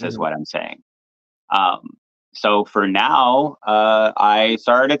 I guess is what I'm saying. So for now, I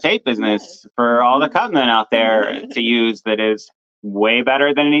started a tape business for all the cutmen out there to use that is way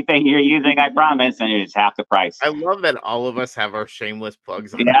better than anything you're using, I promise, and it's half the price. I love that all of us have our shameless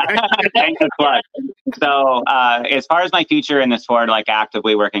plugs on. Yeah, shameless plug. So as far as my future in the sport, like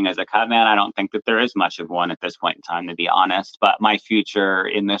actively working as a cutman, I don't think that there is much of one at this point in time, to be honest. But my future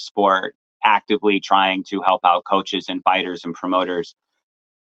in this sport, actively trying to help out coaches and fighters and promoters,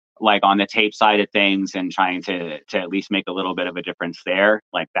 like on the tape side of things, and trying to at least make a little bit of a difference there.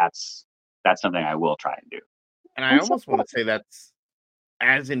 Like that's something I will try and do. And I almost want to say that's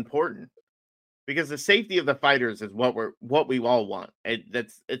as important, because the safety of the fighters is what we all want.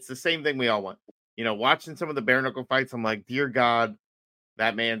 It's the same thing we all want. Watching some of the bare knuckle fights, I'm like, dear God,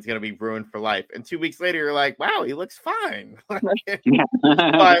 that man's gonna be ruined for life. And 2 weeks later, you're like, wow, he looks fine.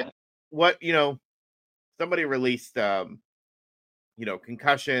 But what somebody released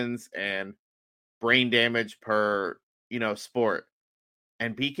concussions and brain damage per sport,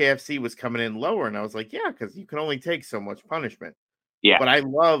 and BKFC was coming in lower, and I was like, yeah, because you can only take so much punishment. Yeah. But I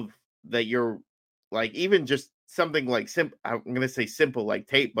love that you're like, even just something like simple, I'm gonna say simple like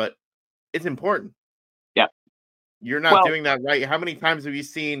tape, but it's important. Yeah. You're not doing that right. How many times have you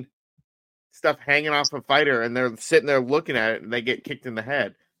seen stuff hanging off a fighter and they're sitting there looking at it and they get kicked in the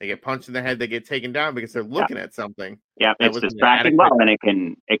head? They get punched in the head, they get taken down because they're looking at something. Yeah, it's distracting,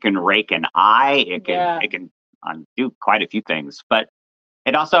 and it can rake an eye, it can do quite a few things. But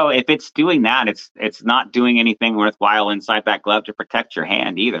it also, if it's doing that, it's not doing anything worthwhile inside that glove to protect your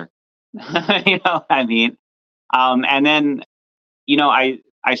hand either. You know what I mean? And then,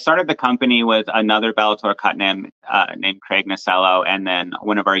 I started the company with another Bellator cutman named Craig Nasello, and then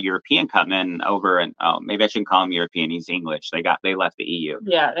one of our European cutmen over in, maybe I shouldn't call him European, he's English. They left the EU.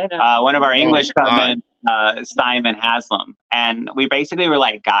 Yeah, they know. One of our English cutmen, Steinman Haslam. And we basically were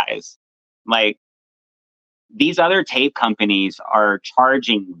like, guys, like, these other tape companies are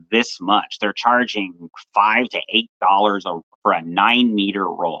charging this much. They're charging $5 to $8 for a 9-meter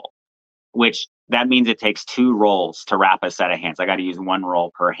roll, which that means it takes 2 rolls to wrap a set of hands. I got to use 1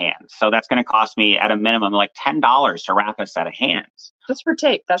 roll per hand. So that's going to cost me at a minimum like $10 to wrap a set of hands. Just for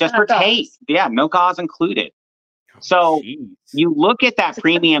tape. That's just for tape. Yeah, no gauze included. So you look at that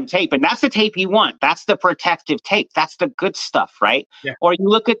premium tape, and that's the tape you want. That's the protective tape. That's the good stuff, right? Yeah. Or you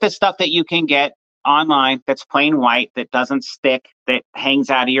look at the stuff that you can get online that's plain white, that doesn't stick, that hangs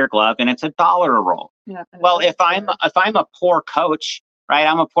out of your glove, and it's $1 a roll. Yeah, well, if I'm a poor coach, right?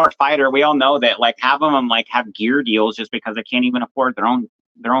 I'm a poor fighter. We all know that, like, half of them like have gear deals just because they can't even afford their own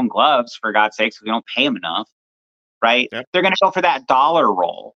gloves, for God's sakes, because we don't pay them enough, right? Yep. They're going to go for that $1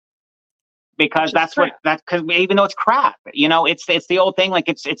 roll. Because because even though it's crap, it's the old thing, like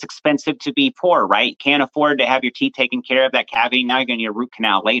it's expensive to be poor, right? You can't afford to have your teeth taken care of, that cavity. Now you're going to need a root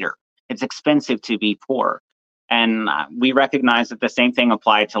canal later. It's expensive to be poor. And we recognize that the same thing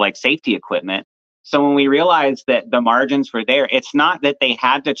applied to like safety equipment. So when we realized that the margins were there, it's not that they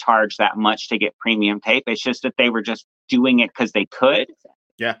had to charge that much to get premium tape. It's just that they were just doing it because they could.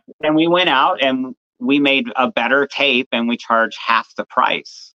 Yeah. And we went out and we made a better tape and we charged half the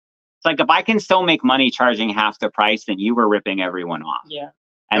price. It's like, if I can still make money charging half the price, then you were ripping everyone off. Yeah.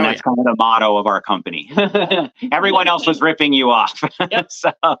 And that's kind of the motto of our company. Everyone else was ripping you off. Yep.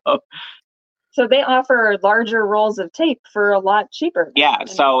 So they offer larger rolls of tape for a lot cheaper. Yeah.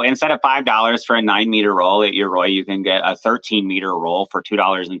 So instead of $5 for a 9-meter roll at your Roy, you can get a 13-meter roll for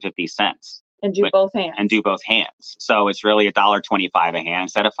 $2.50. And do both hands. And do both hands. So it's really $1.25 a hand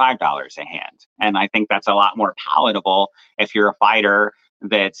instead of $5 a hand. And I think that's a lot more palatable if you're a fighter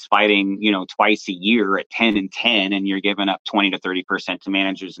that's fighting, twice a year at 10 and 10, and you're giving up 20 to 30% to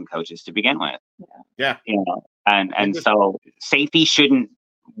managers and coaches to begin with. Yeah. And so safety shouldn't,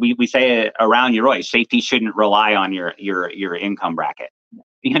 we say it around your Roy, safety shouldn't rely on your income bracket.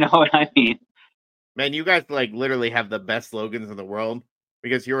 You know what I mean? Man, you guys like literally have the best slogans in the world,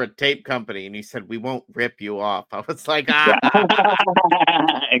 because you're a tape company and you said, we won't rip you off. I was like,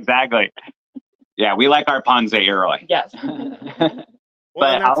 Exactly. Yeah, we like our puns at Roy. Yes.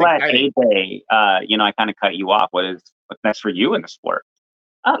 But I'll let AJ, I kind of cut you off. What's next for you in the sport?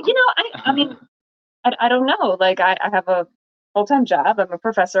 Oh, I mean, I don't know. Like, I have a full-time job. I'm a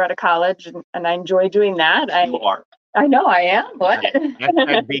professor at a college, and I enjoy doing that. You are. I know I am. What?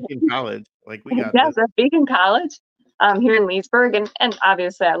 At Beacon College. Like, we got yes, at Beacon College here in Leesburg. And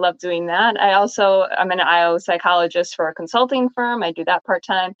obviously, I love doing that. I'm an IO psychologist for a consulting firm. I do that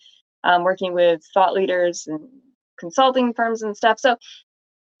part-time, working with thought leaders and consulting firms and stuff. So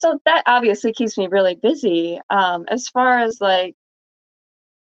that obviously keeps me really busy. As far as like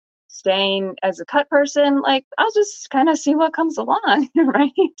staying as a cut person, like I'll just kind of see what comes along,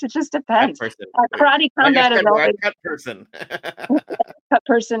 right? It just depends. Karate combat is always cut person. Cut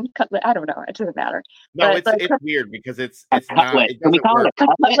person, cutlet. I don't know. It doesn't matter. No, it's weird because it's not. Can we call it a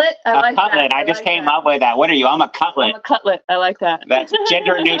cutlet? I like cutlet. That. I just came up with that. What are you? I'm a cutlet. I'm a cutlet. I like that. That's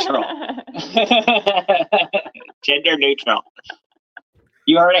gender neutral. Gender neutral.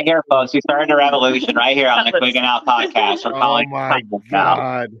 You heard it here, folks. We started a revolution right here on the Quiggin Out Podcast. We're calling my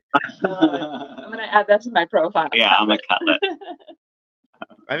God. I'm going to add that to my profile. Yeah, I'm a cutlet.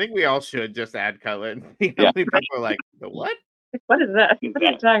 I think we all should just add cutlet. People are like, the what? What is that? What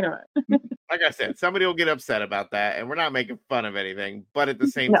are you talking about? Like I said, somebody will get upset about that, and we're not making fun of anything. But at the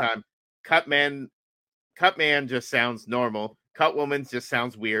same time, cut man just sounds normal. Cut woman just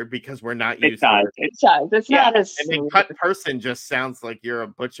sounds weird because we're not used to it. It does. It's not as. And then cut person just sounds like you're a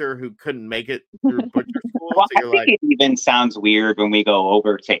butcher who couldn't make it through butcher school. Well, so I think it even sounds weird when we go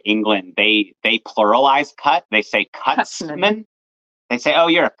over to England. They pluralize cut. They say cutsman. They say, "Oh,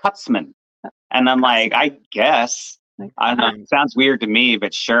 you're a cutsman," and I'm like, I guess. I don't know. It sounds weird to me,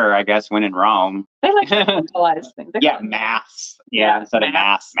 but sure, I guess when in Rome. They like to pluralize things. Maths. Yeah, instead of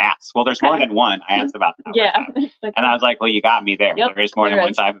maths. Well, there's more than one. I asked about that. Yeah. And I was like, well, you got me there. Yep, there's more than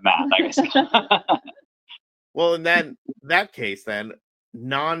one type of math, I guess. Well, in that case, then,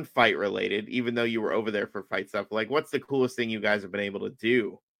 non-fight related, even though you were over there for fight stuff, like, what's the coolest thing you guys have been able to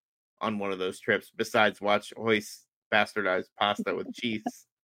do on one of those trips besides watch Hoist bastardized pasta with cheese?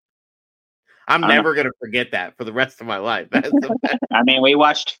 I'm never going to forget that for the rest of my life. I mean, we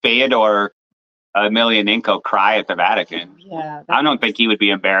watched Fyodor Emelianenko cry at the Vatican. Yeah. I don't think he would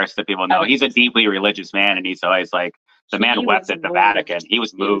be embarrassed that people know. He's a deeply religious man, and he's always like, the man wept at the Vatican. He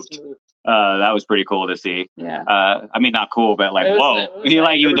was moved. That was pretty cool to see. Yeah. I mean, not cool, but like, whoa. You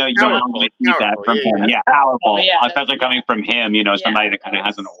don't normally see that from him. Yeah, powerful. Especially coming from him, somebody that kind of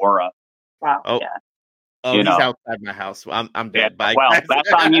has an aura. Wow. Oh. Yeah. Oh, he's outside my house. I'm dead. Yeah. Well,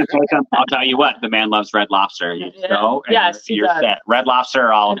 that's on you. I'll tell you what, the man loves Red Lobster. You go, yes, you're set. Red Lobster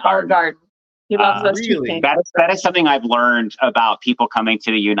or Olive Garden. He loves those really? That is something I've learned about people coming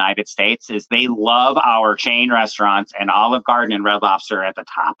to the United States is they love our chain restaurants, and Olive Garden and Red Lobster at the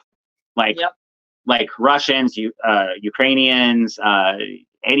top. Like Russians, Ukrainians,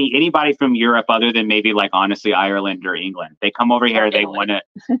 anybody from Europe other than maybe like honestly Ireland or England. They come over here, they want to.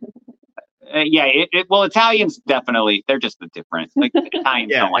 Well, Italians definitely, they're just the different. Like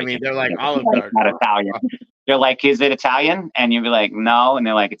Italians don't like it. They're like Olive Garden. Not Italian. They're like, is it Italian? And you'll be like, no. And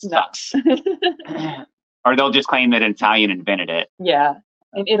they're like, it sucks. Or they'll just claim that Italian invented it. Yeah.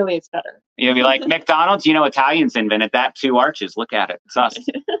 In Italy, it's better. You'll be like, McDonald's, Italians invented that. 2 arches. Look at it. It's us.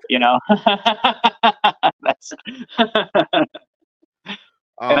 That's.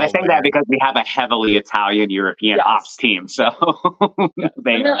 And I say that because we have a heavily Italian European ops team. So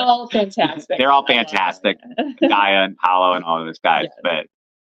they're all fantastic. They're all fantastic. Gaia and Paolo and all of those guys. Yeah.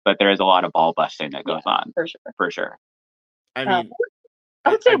 But there is a lot of ball busting that goes on. For sure. I mean,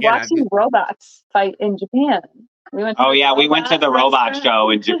 I would say watching robots fight in Japan. We went to the robot show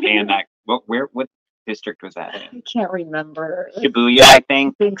in Japan. What district was that in? I can't remember. Shibuya, I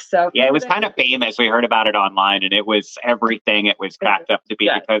think. I think so. Yeah, it was kind of famous. We heard about it online, and it was everything it was cracked up to be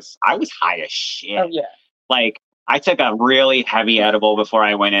because I was high as shit. Oh, yeah. Like, I took a really heavy edible before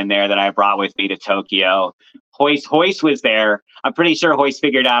I went in there that I brought with me to Tokyo. Hoist was there. I'm pretty sure Hoist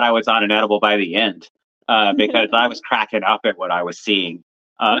figured out I was on an edible by the end because I was cracking up at what I was seeing.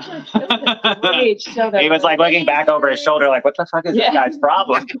 He was like looking back over his shoulder like, what the fuck is this guy's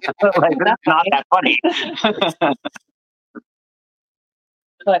problem? Like, that's not that funny.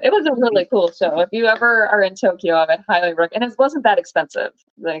 But it was a really cool show. If you ever are in Tokyo, I would highly recommend. And it wasn't that expensive.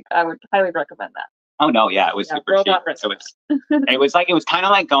 Like, I would highly recommend that. Oh no, yeah, it was super cheap. It was kind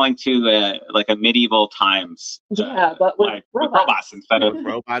of like going to like a medieval times. But with robots instead of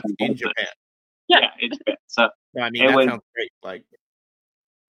robots in Japan. Yeah, in Japan. So I mean, that sounds great. Like.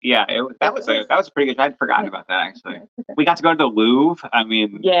 Yeah, that was a pretty good. I'd forgotten about that actually. We got to go to the Louvre. I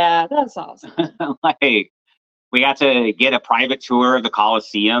mean, yeah, that's awesome. Like, we got to get a private tour of the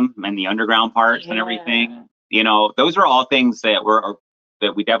Colosseum and the underground parts and everything. Those are all things that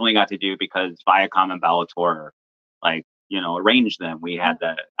we definitely got to do because Viacom and Bellator, arranged them. We had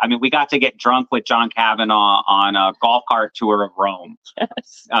we got to get drunk with John Kavanaugh on a golf cart tour of Rome.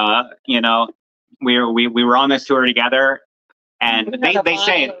 Yes. We were on this tour together. And they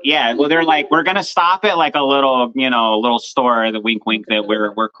say, they're like, we're going to stop at like a little store, the wink, wink, that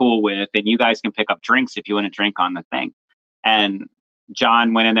we're cool with. And you guys can pick up drinks if you want to drink on the thing. And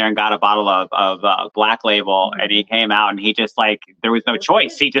John went in there and got a bottle of Black Label. And he came out and he just there was no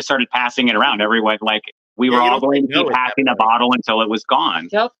choice. He just started passing it around. Everyone, we were all going to keep passing the bottle until it was gone.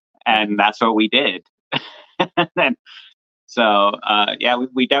 Yep. And that's what we did. And so,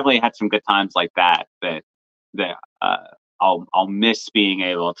 we definitely had some good times like that. I'll miss being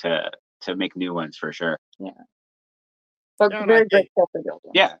able to make new ones for sure. Yeah. But very grateful for those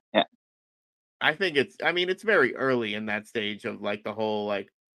ones. Yeah. I think it's very early in that stage of the whole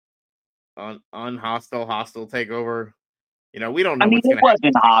hostile takeover. We don't know. It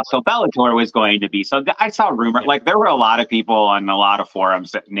wasn't hostile. Bellator was going to be. So I saw rumor. There were a lot of people on a lot of forums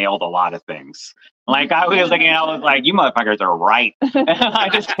that nailed a lot of things. I was like, you motherfuckers are right. I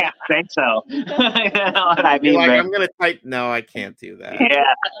just can't say so. You know what I mean? I'm gonna type. No, I can't do that.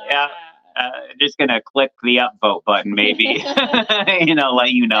 Yeah. Just gonna click the upvote button, maybe.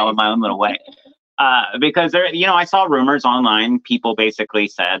 Let you know in my own little way. Because there, I saw rumors online. People basically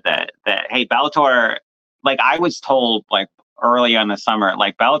said that hey, Bellator. I was told early in the summer,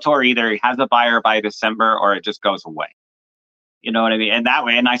 Bellator either has a buyer by December or it just goes away. You know what I mean? And that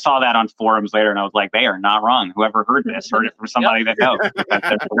way, and I saw that on forums later, and I was like, they are not wrong. Whoever heard this heard it from somebody that knows. They're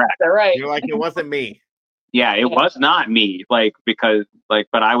correct. They're right. You're like, it wasn't me. Yeah, it was not me. But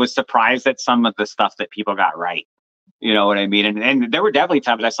I was surprised at some of the stuff that people got right. You know what I mean? And there were definitely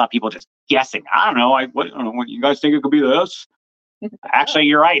times I saw people just guessing. I don't know. I don't know what you guys think it could be this. Actually,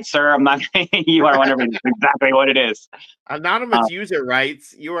 you're right, sir. I'm not. You are wondering exactly what it is. Anonymous user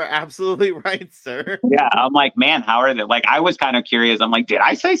writes, "You are absolutely right, sir." Yeah, I'm like, man, how are they? I was kind of curious. I'm like, did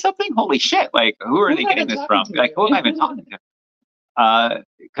I say something? Holy shit! Who are they getting this from? Who have I been talking to?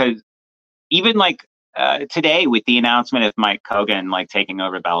 Because even today with the announcement of Mike Kogan taking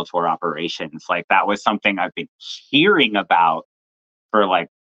over Bellator operations, that was something I've been hearing about for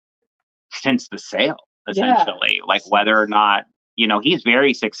since the sale, essentially. Whether or not you know, he's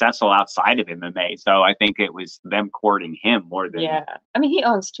very successful outside of MMA. So I think it was them courting him more than. Yeah. I mean, he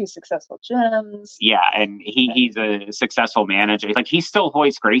owns 2 successful gyms. Yeah. And he's a successful manager. Like, he's still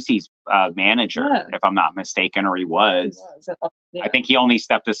Hoist Gracie's manager, if I'm not mistaken, or he was. Yeah. I think he only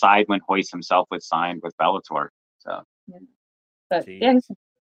stepped aside when Hoist himself was signed with Bellator. So, yeah. But Jeez. yeah,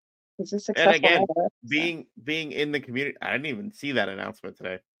 he's a successful. And again, writer, being in the community, I didn't even see that announcement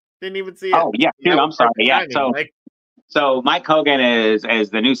today. Didn't even see it. oh yeah, dude, I'm sorry. Yeah, so Mike Hogan is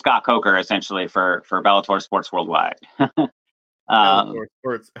the new Scott Coker essentially for Bellator Sports Worldwide. Bellator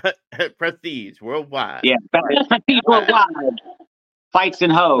Sports Prestige Worldwide. Yeah, Prestige Worldwide. Fights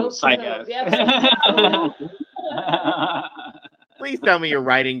and hoes, I guess. Yeah. Please tell me you're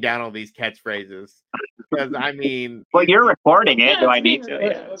writing down all these catchphrases, because I mean, well, you're recording it. Do I need to?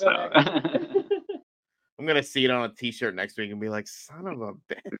 Yeah, Yeah, so. I'm gonna see it on a T-shirt next week and be like, "Son of a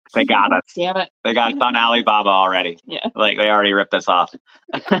bitch!" They got us. Damn it! They got us on Alibaba already. Yeah, like they already ripped us off.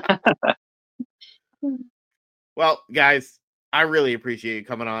 Well, guys, I really appreciate you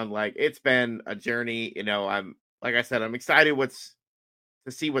coming on. Like, it's been a journey. You know, like I said, I'm excited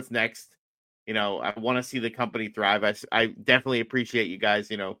to see what's next. You know, I want to see the company thrive. I definitely appreciate you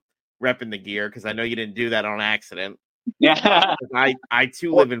guys, you know, repping the gear, because I know you didn't do that on accident. Yeah. I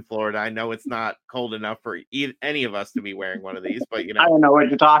too live in Florida. I know it's not cold enough for any of us to be wearing one of these, but you know, I don't know what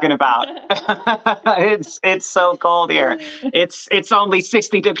you're talking about. it's so cold here. It's only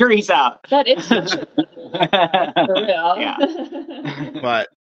 60 degrees out. That is for real. Yeah. But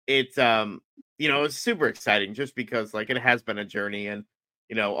it's you know, it's super exciting just because like it has been a journey, and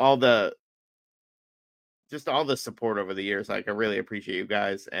you know, all the support over the years. Like, I really appreciate you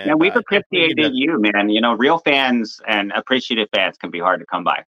guys. And yeah, we've appreciated you, man. You know, real fans and appreciative fans can be hard to come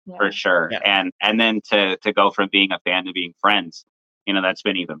by, for sure. Yeah. And then to go from being a fan to being friends, you know, that's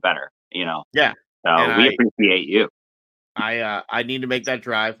been even better, you know. Yeah. So we appreciate you. I need to make that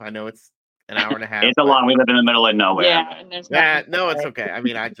drive. I know it's an hour and a half. It's a long. We live in the middle of nowhere. Yeah. No, it's okay. I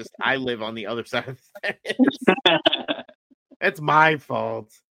mean, I live on the other side of the state. It's my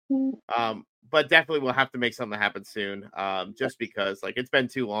fault. But definitely we'll have to make something happen soon. Just because like it's been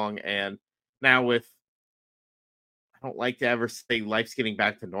too long, and now I don't like to ever say life's getting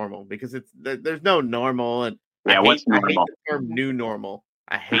back to normal, because there's no normal, and what's normal? I hate the term new normal.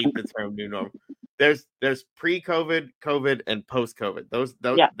 I hate the term new normal. There's pre-COVID, COVID, and post-COVID. That's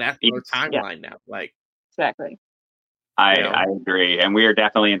our timeline now. Like, exactly. I agree, and we are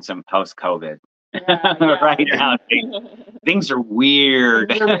definitely in some post-COVID. Right now, things are weird.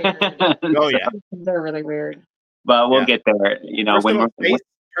 Oh yeah, they're really weird. But we'll get there. You know,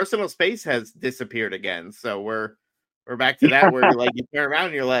 personal space has disappeared again, so we're back to that where you're like, you turn around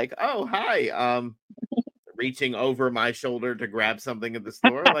and you're like, oh hi, reaching over my shoulder to grab something at the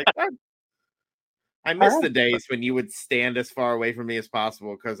store. Like, what? I miss the days when you would stand as far away from me as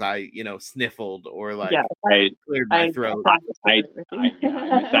possible because I, you know, sniffled or like cleared my throat. I miss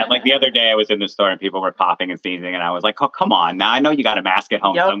that. Like the other day I was in the store and people were coughing and sneezing and I was like, oh, come on. Now I know you got a mask at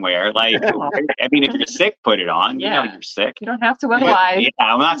home somewhere. Like, I mean, if you're sick, put it on. You know you're sick. You don't have to otherwise.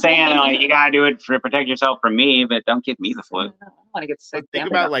 I'm not saying like you got to do it to protect yourself from me, but don't give me the flu. I don't want to get sick. Think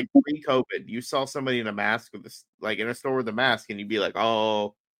about like pre-COVID. You saw somebody in a mask with this, like in a store with a mask, and you'd be like,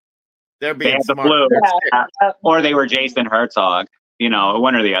 oh, they're being smart. The flu. Or they were Jason Herzog, you know,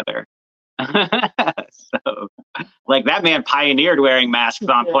 one or the other. So, like that man pioneered wearing masks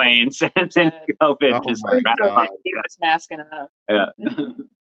on planes since COVID. Just masking up. Yeah.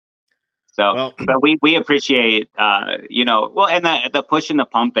 So, but we appreciate, you know, well, and the push and the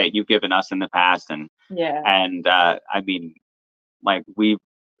pump that you've given us in the past, and I mean, like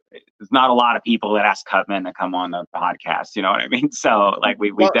there's not a lot of people that ask Cutman to come on the podcast. You know what I mean? So like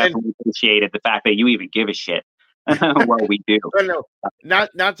we definitely appreciated the fact that you even give a shit what we do. No,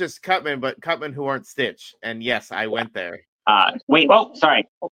 not just Cutman, but Cutman who aren't Stitch. And yes, I went there. Sorry.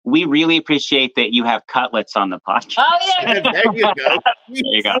 We really appreciate that you have cutlets on the podcast. Oh yeah. There you go. There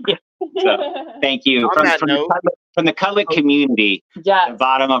you go. So, thank you from the cutlet community. Yeah. The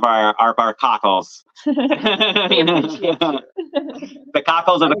bottom of our cockles. The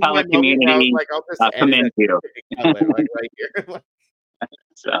cockles of the cutlet community. Commend you. Right here.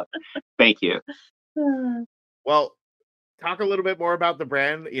 So, thank you. Well, talk a little bit more about the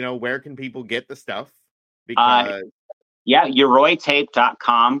brand. You know, where can people get the stuff? Because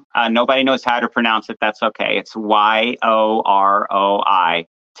YoroiTape.com. Nobody knows how to pronounce it. That's okay. It's YOROI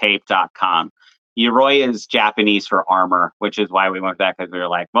tape.com. Yoroi is Japanese for armor, which is why we went back, because we were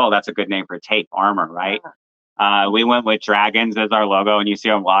like, well, that's a good name for tape, armor, right? We went with dragons as our logo, and you see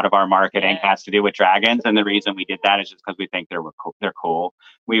a lot of our marketing has to do with dragons. And the reason we did that is just because we think they're cool.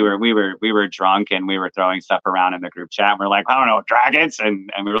 We were drunk and we were throwing stuff around in the group chat. And we're like, I don't know, dragons,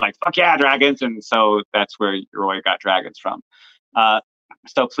 and we were like, fuck yeah, dragons. And so that's where Roy got dragons from.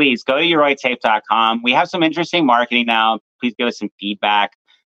 So please go to uroytape.com. We have some interesting marketing now. Please give us some feedback.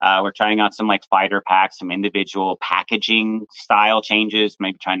 We're trying out some like fighter packs, some individual packaging style changes,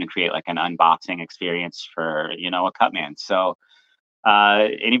 maybe trying to create like an unboxing experience for, a cut man. So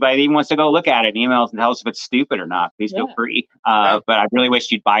anybody that even wants to go look at it, email us and tell us if it's stupid or not. Please feel free. But I really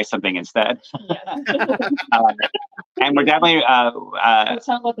wish you'd buy something instead. And we're definitely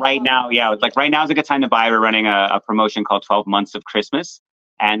right now. Yeah, it's like right now is a good time to buy. We're running a promotion called 12 Months of Christmas.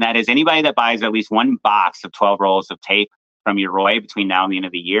 And that is anybody that buys at least one box of 12 rolls of tape from your Roy between now and the end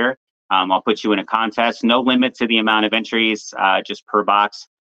of the year. I'll put you in a contest. No limit to the amount of entries, just per box.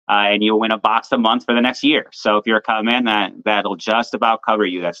 And you'll win a box a month for the next year. So if you're a cut man, that'll just about cover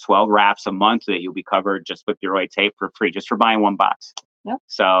you. That's 12 wraps a month that you'll be covered just with your Roy tape for free, just for buying one box. Yep.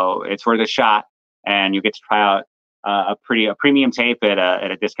 So it's worth a shot, and you get to try out a premium tape at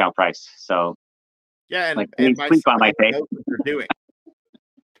a discount price. So yeah, and please buy my tape. What you're doing.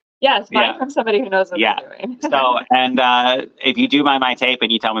 Yes, buy from somebody who knows what they're doing. So, and if you do buy my tape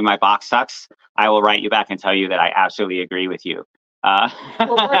and you tell me my box sucks, I will write you back and tell you that I absolutely agree with you.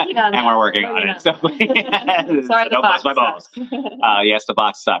 We're working on it. So, sorry, don't bust my balls. Yes, the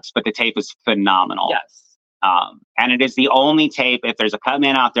box sucks, but the tape is phenomenal. Yes. And it is the only tape, if there's a cut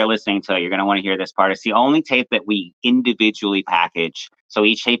man out there listening to it, you're going to want to hear this part. It's the only tape that we individually package. So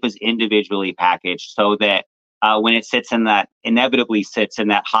each tape is individually packaged so that when it inevitably sits in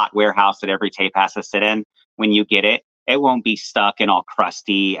that hot warehouse that every tape has to sit in, when you get it, it won't be stuck and all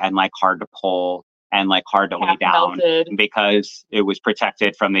crusty and like hard to pull and like hard to lay down because it was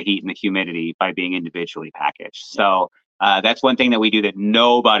protected from the heat and the humidity by being individually packaged. So that's one thing that we do that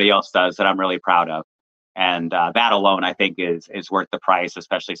nobody else does that I'm really proud of. And that alone, I think, is worth the price,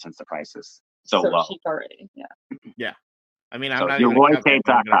 especially since the price is so low. Cheap already. Yeah. I mean, I'm not even going to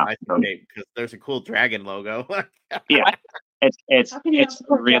because there's a cool dragon logo. Yeah, it's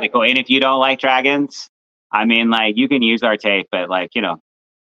really cool. And if you don't like dragons, I mean, like you can use our tape, but like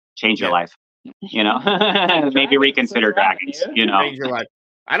change your life. Maybe reconsider dragons. Change your life.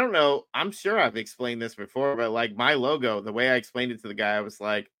 I don't know. I'm sure I've explained this before, but like my logo, the way I explained it to the guy, I was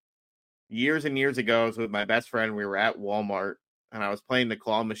like, years and years ago, I was with my best friend. We were at Walmart, and I was playing the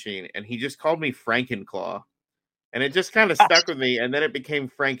claw machine, and he just called me Frankenclaw. And it just kind of stuck with me, and then it became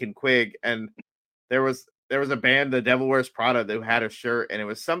Frank and Quig. And there was a band, The Devil Wears Prada, that had a shirt, and it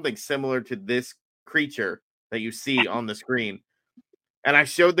was something similar to this creature that you see on the screen. And I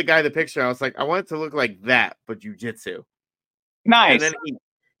showed the guy the picture. I was like, I want it to look like that, but jiu-jitsu. Nice. And then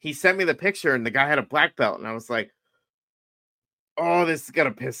he sent me the picture, and the guy had a black belt, and I was like, oh, this is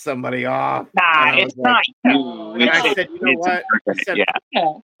gonna piss somebody off. Nah, it's not. And I said, you know what? I said,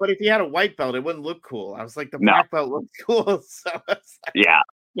 but if he had a white belt, it wouldn't look cool. I was like, the black belt looks cool. So yeah.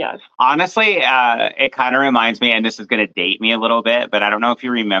 Honestly, it kind of reminds me, and this is going to date me a little bit, but I don't know if you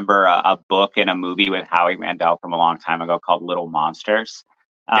remember a book and a movie with Howie Mandel from a long time ago called Little Monsters.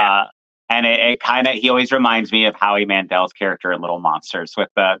 And it kind of, he always reminds me of Howie Mandel's character in Little Monsters with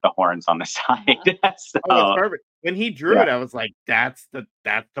the horns on the side. So, oh, it's perfect. When he drew it, I was like, that's the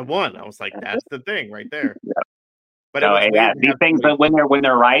one. I was like, that's the thing right there. Yeah. But these things, when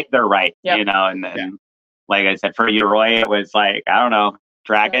they're right, they're right. Yep. And like I said, for you, Roy, it was like, I don't know,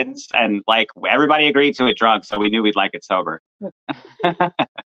 dragons, and like everybody agreed to it drunk, so we knew we'd like it sober.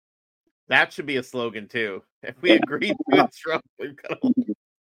 That should be a slogan too. If we agreed to it drunk, we've got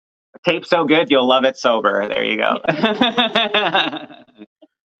tape so good you'll love it sober. There you go.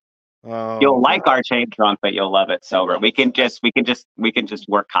 You'll like our tape drunk, but you'll love it sober. We can just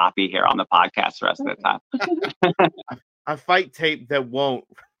work copy here on the podcast the rest of the time. A fight tape that won't.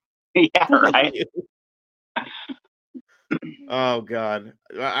 Yeah, right. Oh God,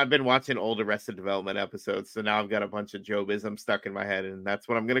 I've been watching old Arrested Development episodes, so now I've got a bunch of Joe-ism stuck in my head, and that's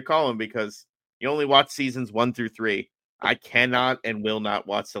what I'm going to call them because you only watch seasons 1 through 3. I cannot and will not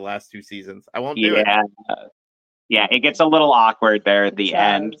watch the last 2 seasons. I won't do it. Yeah, it gets a little awkward there at the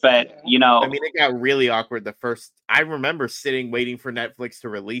end, but I mean, it got really awkward the first. I remember sitting waiting for Netflix to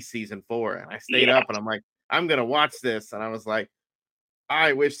release season 4, and I stayed up, and I'm like, I'm gonna watch this, and I was like,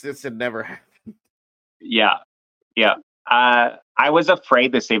 I wish this had never happened. Yeah. I was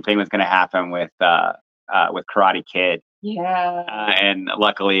afraid the same thing was going to happen with Karate Kid. Yeah. And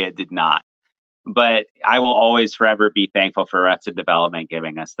luckily, it did not. But I will always forever be thankful for Arrested Development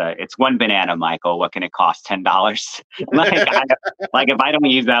giving us that. It's one banana, Michael. What can it cost? $10. Like if I don't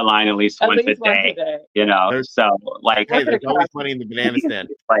use that line at least once a day, you know. So like, hey, there's always money in the banana stand.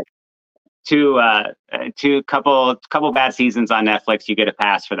 Like two couple bad seasons on Netflix, you get a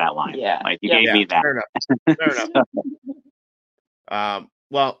pass for that line. Yeah. Like you gave me that. Fair enough.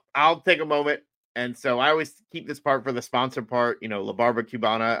 Well, I'll take a moment. And so I always keep this part for the sponsor part. You know, La Barba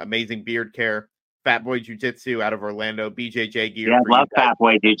Cubana, amazing beard care. Fat Boy Jiu-Jitsu out of Orlando, BJJ gear. Yeah, I love Fat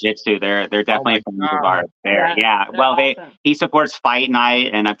Boy Jiu-Jitsu. They're definitely friends of ours there. Yeah. Well, awesome. He supports Fight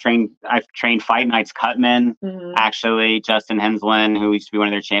Night, and I've trained Fight Night's cutmen. Actually, Justin Henslin, who used to be one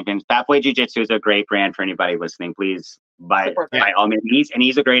of their champions. Fat Boy Jiu-Jitsu is a great brand for anybody listening. Please by all means.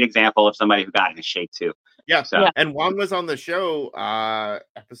 He's a great example of somebody who got in shape too. Yeah. So. And Juan was on the show,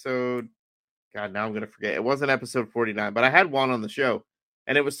 episode. God, now I'm gonna forget. It wasn't episode 49, but I had Juan on the show.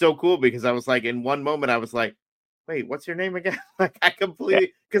 And it was so cool because I was like, in one moment, I was like, wait, what's your name again? Like, I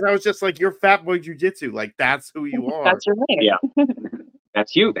completely, because I was just like, you're Fat Boy Jiu-Jitsu. Like, that's who you are. That's your name. Yeah.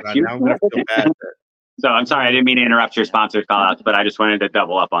 That's you. That's you. Now I'm going to feel bad. So I'm sorry, I didn't mean to interrupt your sponsor call outs, but I just wanted to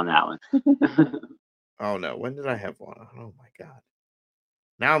double up on that one. Oh, no. When did I have one? Oh, my God.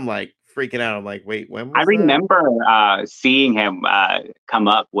 Now I'm like freaking out. I'm like, wait, when was I remember seeing him come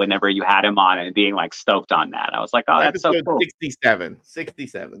up whenever you had him on and being like stoked on that. I was like, oh, that's so cool. 67. So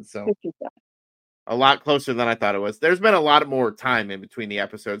 67. A lot closer than I thought it was. There's been a lot more time in between the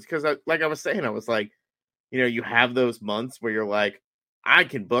episodes because, like I was saying, I was like, you know, you have those months where you're like, I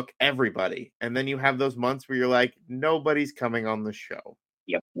can book everybody. And then you have those months where you're like, nobody's coming on the show.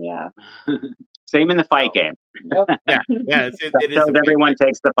 Yep. Yeah. Same in the fight game. Yeah. It shows everyone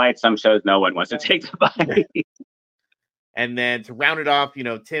takes the fight. Some shows no one wants to take the fight. And then to round it off, you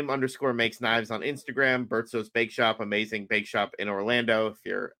know, Tim_makes knives on Instagram, Bertzo's Bake Shop, amazing bake shop in Orlando. If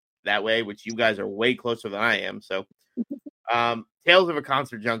you're that way, which you guys are way closer than I am. So Tales of a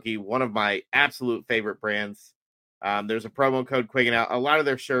Concert Junkie, one of my absolute favorite brands. There's a promo code Quiggin Out. A lot of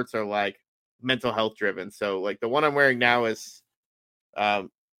their shirts are like mental health driven. So like the one I'm wearing now is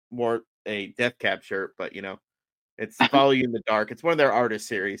more a death cab shirt, but you know, it's Follow You in the Dark. It's one of their artist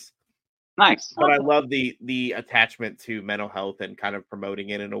series. Nice. But I love the attachment to mental health and kind of promoting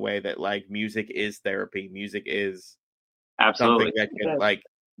it in a way that like music is therapy. Music is absolutely something that can like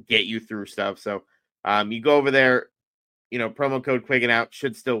get you through stuff. So you go over there, you know, promo code Quiggin Out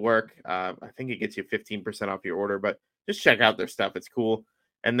should still work. I think it gets you 15% off your order, but just check out their stuff. It's cool.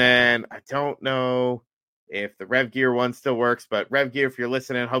 And then I don't know if the Rev Gear one still works, but Rev Gear, if you're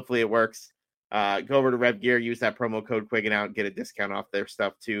listening, hopefully it works. Go over to Rev Gear, use that promo code Quiggin Out, get a discount off their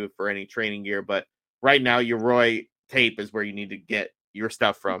stuff too for any training gear. But right now, your Roy tape is where you need to get your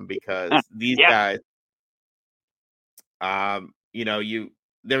stuff from because these guys, you know,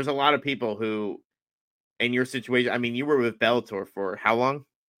 there's a lot of people who, in your situation, I mean, you were with Bellator for how long?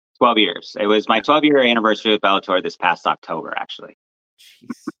 12 years. It was my 12-year anniversary with Bellator this past October, actually.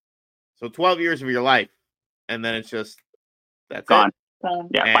 Jeez. So 12 years of your life, and then it's just, that's gone. It.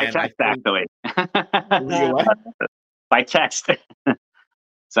 Yeah, and by text, actually. By text.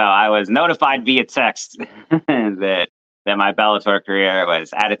 So I was notified via text that my Bellator career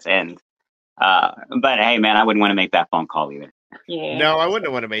was at its end. But hey, man, I wouldn't want to make that phone call either. Yeah. No, I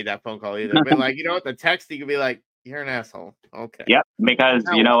wouldn't want to make that phone call either. But like, you know what? The text, you could be like, you're an asshole. Okay. Yep. Because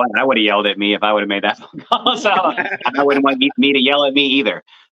you know what? I would have yelled at me if I would have made that phone call. So I wouldn't want me to yell at me either.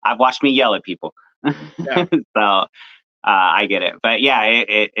 I've watched me yell at people. Yeah. So I get it. But yeah,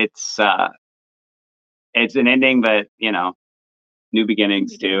 it's an ending, but you know, new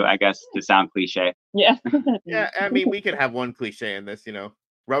beginnings too, I guess, to sound cliche. Yeah. Yeah. I mean, we could have one cliche in this, you know,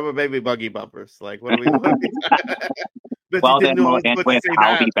 rubber baby buggy bumpers. Like, what are we? Well, then we'll end with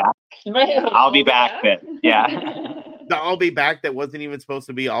I'll be back. I'll be back then. Yeah. The I'll be back that wasn't even supposed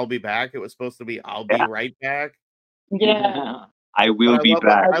to be I'll be back. It was supposed to be I'll be right back. Yeah. I will be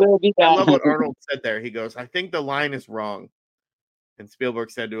back. I will be back. I love what Arnold said there. He goes, I think the line is wrong. And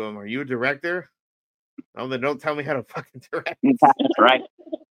Spielberg said to him, are you a director? Oh, then don't tell me how to fucking direct. That's right.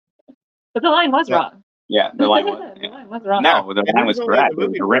 But the line was wrong. Yeah, the line was, the line was wrong. No, the line was correct. It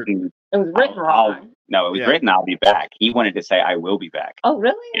was written. It was written wrong. No, it was written I'll be back. He wanted to say I will be back. Oh,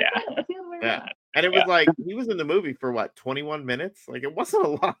 really? Yeah. And it was like, he was in the movie for what, 21 minutes? Like, it wasn't a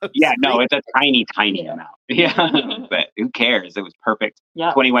lot of no, it's a tiny amount. Yeah. But who cares? It was perfect.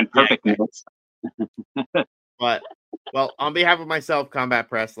 Yeah. 21 perfect minutes. But, well, on behalf of myself, Combat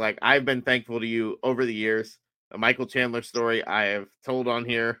Press, like, I've been thankful to you over the years. The Michael Chandler story I have told on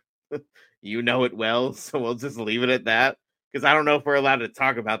here. You know it well, so we'll just leave it at that. Because I don't know if we're allowed to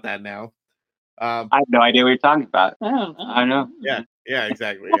talk about that now. I have no idea what you're talking about. I don't know. Yeah,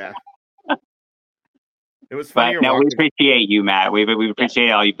 exactly. Yeah. It was funny. But no, we appreciate you, Matt. We appreciate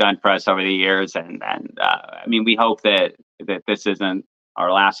all you've done for us over the years, and I mean, we hope that this isn't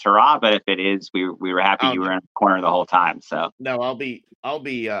our last hurrah, but if it is, we were happy you were in the corner the whole time. So no, I'll be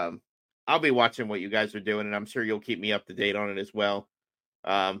watching what you guys are doing, and I'm sure you'll keep me up to date on it as well.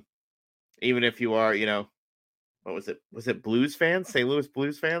 Even if you are, what was it? Was it Blues fans? St. Louis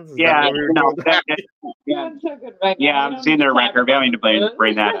Blues fans? Yeah, yeah, so good right yeah, I'm seeing their record. We don't need to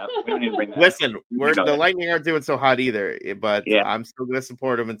bring that up. We don't need to bring that Listen, up. The Lightning aren't doing so hot either, but I'm still going to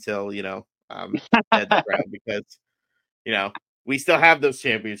support them until I'm dead to ground because we still have those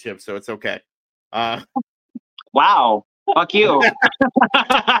championships, so it's okay. Wow. Fuck you.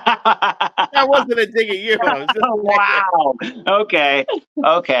 That wasn't a dig at you. Wow. Okay.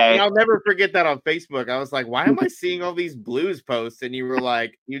 And I'll never forget that on Facebook. I was like, why am I seeing all these Blues posts? And you were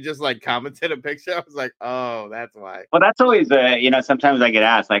like, you just commented a picture. I was like, oh, that's why. Well, that's always, sometimes I get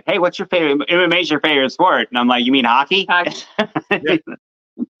asked like, hey, what's your favorite, MMA's your favorite sport? And I'm like, you mean hockey? Yeah.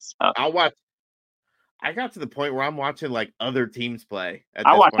 So. I got to the point where I'm watching other teams play.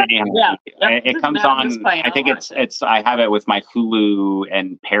 I watch any. Yeah, it comes on. I think it's. I have it with my Hulu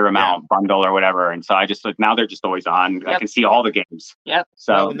and Paramount bundle or whatever, and so I just now they're just always on. I can see all the games. Yep.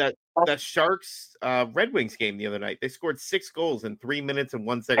 So that Sharks Red Wings game the other night, they scored 6 goals in 3 minutes and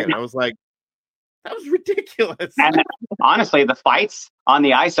 1 second. I was like, that was ridiculous. And honestly, the fights on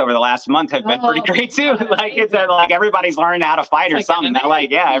the ice over the last month have been pretty great too. It's everybody's learned how to fight or something.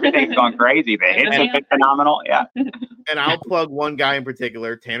 They're everything's going crazy. The hits have been phenomenal. Yeah. And I'll plug one guy in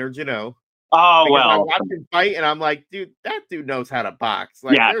particular, Tanner Janot. Oh, well. I watch him fight, and I'm like, dude, that dude knows how to box.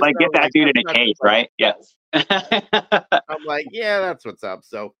 Get that dude in a cage, right? Yes. I'm like, yeah, that's what's up.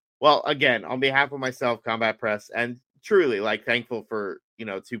 So, well, again, on behalf of myself, Combat Press, and truly, thankful for,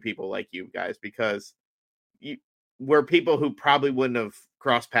 2 people like you guys, because we're people who probably wouldn't have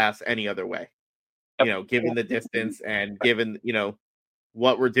crossed paths any other way, given the distance and given,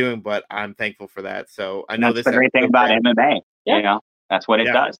 what we're doing, but I'm thankful for that. So I know that's the great thing about MMA. Yeah. That's what it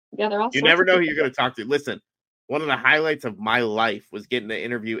does. Yeah, they're all you never know who you're going to talk to. Listen, one of the highlights of my life was getting to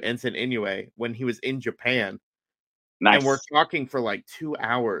interview Ensign Inoue when he was in Japan. Nice. And we're talking for 2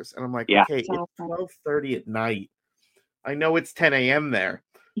 hours. And I'm like, okay, it's 12:30 at night. I know it's 10 a.m. there,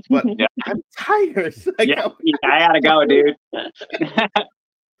 but I'm tired. I gotta go, dude.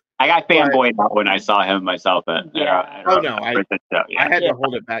 I got fanboyed out when I saw him myself. I had to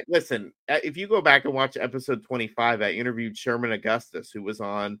hold it back. Listen, if you go back and watch episode 25, I interviewed Sherman Augustus, who was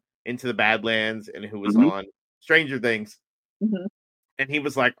on Into the Badlands and who was on Stranger Things. Mm-hmm. And he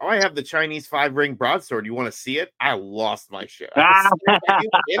was like, oh, I have the Chinese 5-ring broadsword. You want to see it? I lost my shit. Are you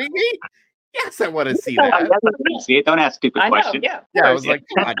kidding me? Yes, I want to see that. See it. Don't ask stupid questions. Yeah, I was like,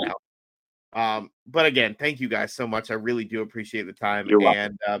 come on now. But again, thank you guys so much. I really do appreciate the time. You're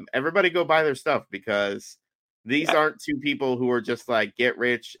welcome. And everybody go buy their stuff, because these aren't 2 people who are just get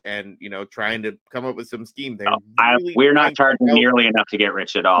rich and trying to come up with some scheme. We're not charging nearly enough to get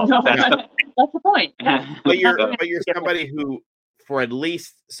rich at all. No, that's the point. But you're somebody who for at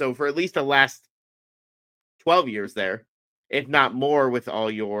least the last 12 years there, if not more, with all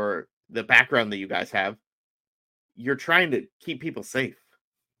the background that you guys have, you're trying to keep people safe.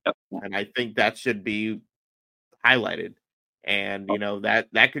 Yep. And I think that should be highlighted. And,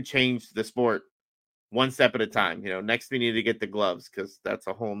 that could change the sport one step at a time. Next we need to get the gloves, because that's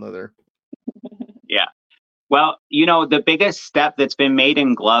a whole nother. Yeah. Well, the biggest step that's been made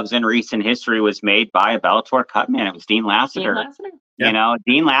in gloves in recent history was made by a Bellator cutman. It was Dean Lassiter.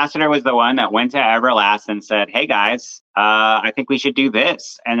 Dean Lassiter was the one that went to Everlast and said, hey, guys, I think we should do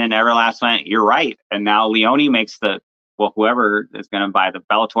this. And then Everlast went, you're right. And now Leone makes whoever is going to buy the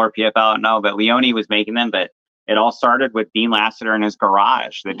Bellator PFL, no, but Leone was making them. But it all started with Dean Lassiter in his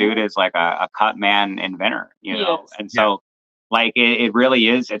garage. The dude is like a cut man inventor, know. And so it really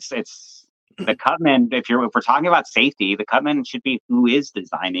is. It's the cutman. If we're talking about safety, the cutman should be who is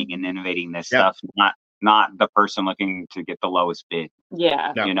designing and innovating this stuff, not the person looking to get the lowest bid.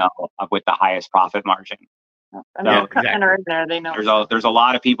 Yeah. With the highest profit margin. I mean, cutmen are in there. They know. There's a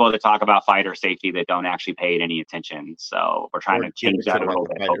lot of people that talk about fighter safety that don't actually pay it any attention. So we're trying to change that a little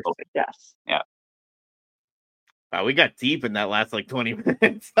bit. Yes. Yeah. Wow, we got deep in that last 20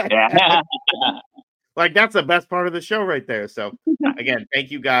 minutes. Yeah. That's the best part of the show right there. So again,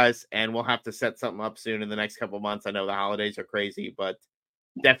 thank you guys, and we'll have to set something up soon in the next couple months. I know the holidays are crazy, but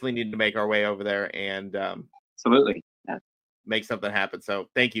definitely need to make our way over there and absolutely make something happen. So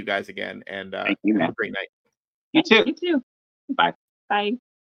thank you guys again, and thank you, man. Have a great night. You too. You too. Bye. Bye.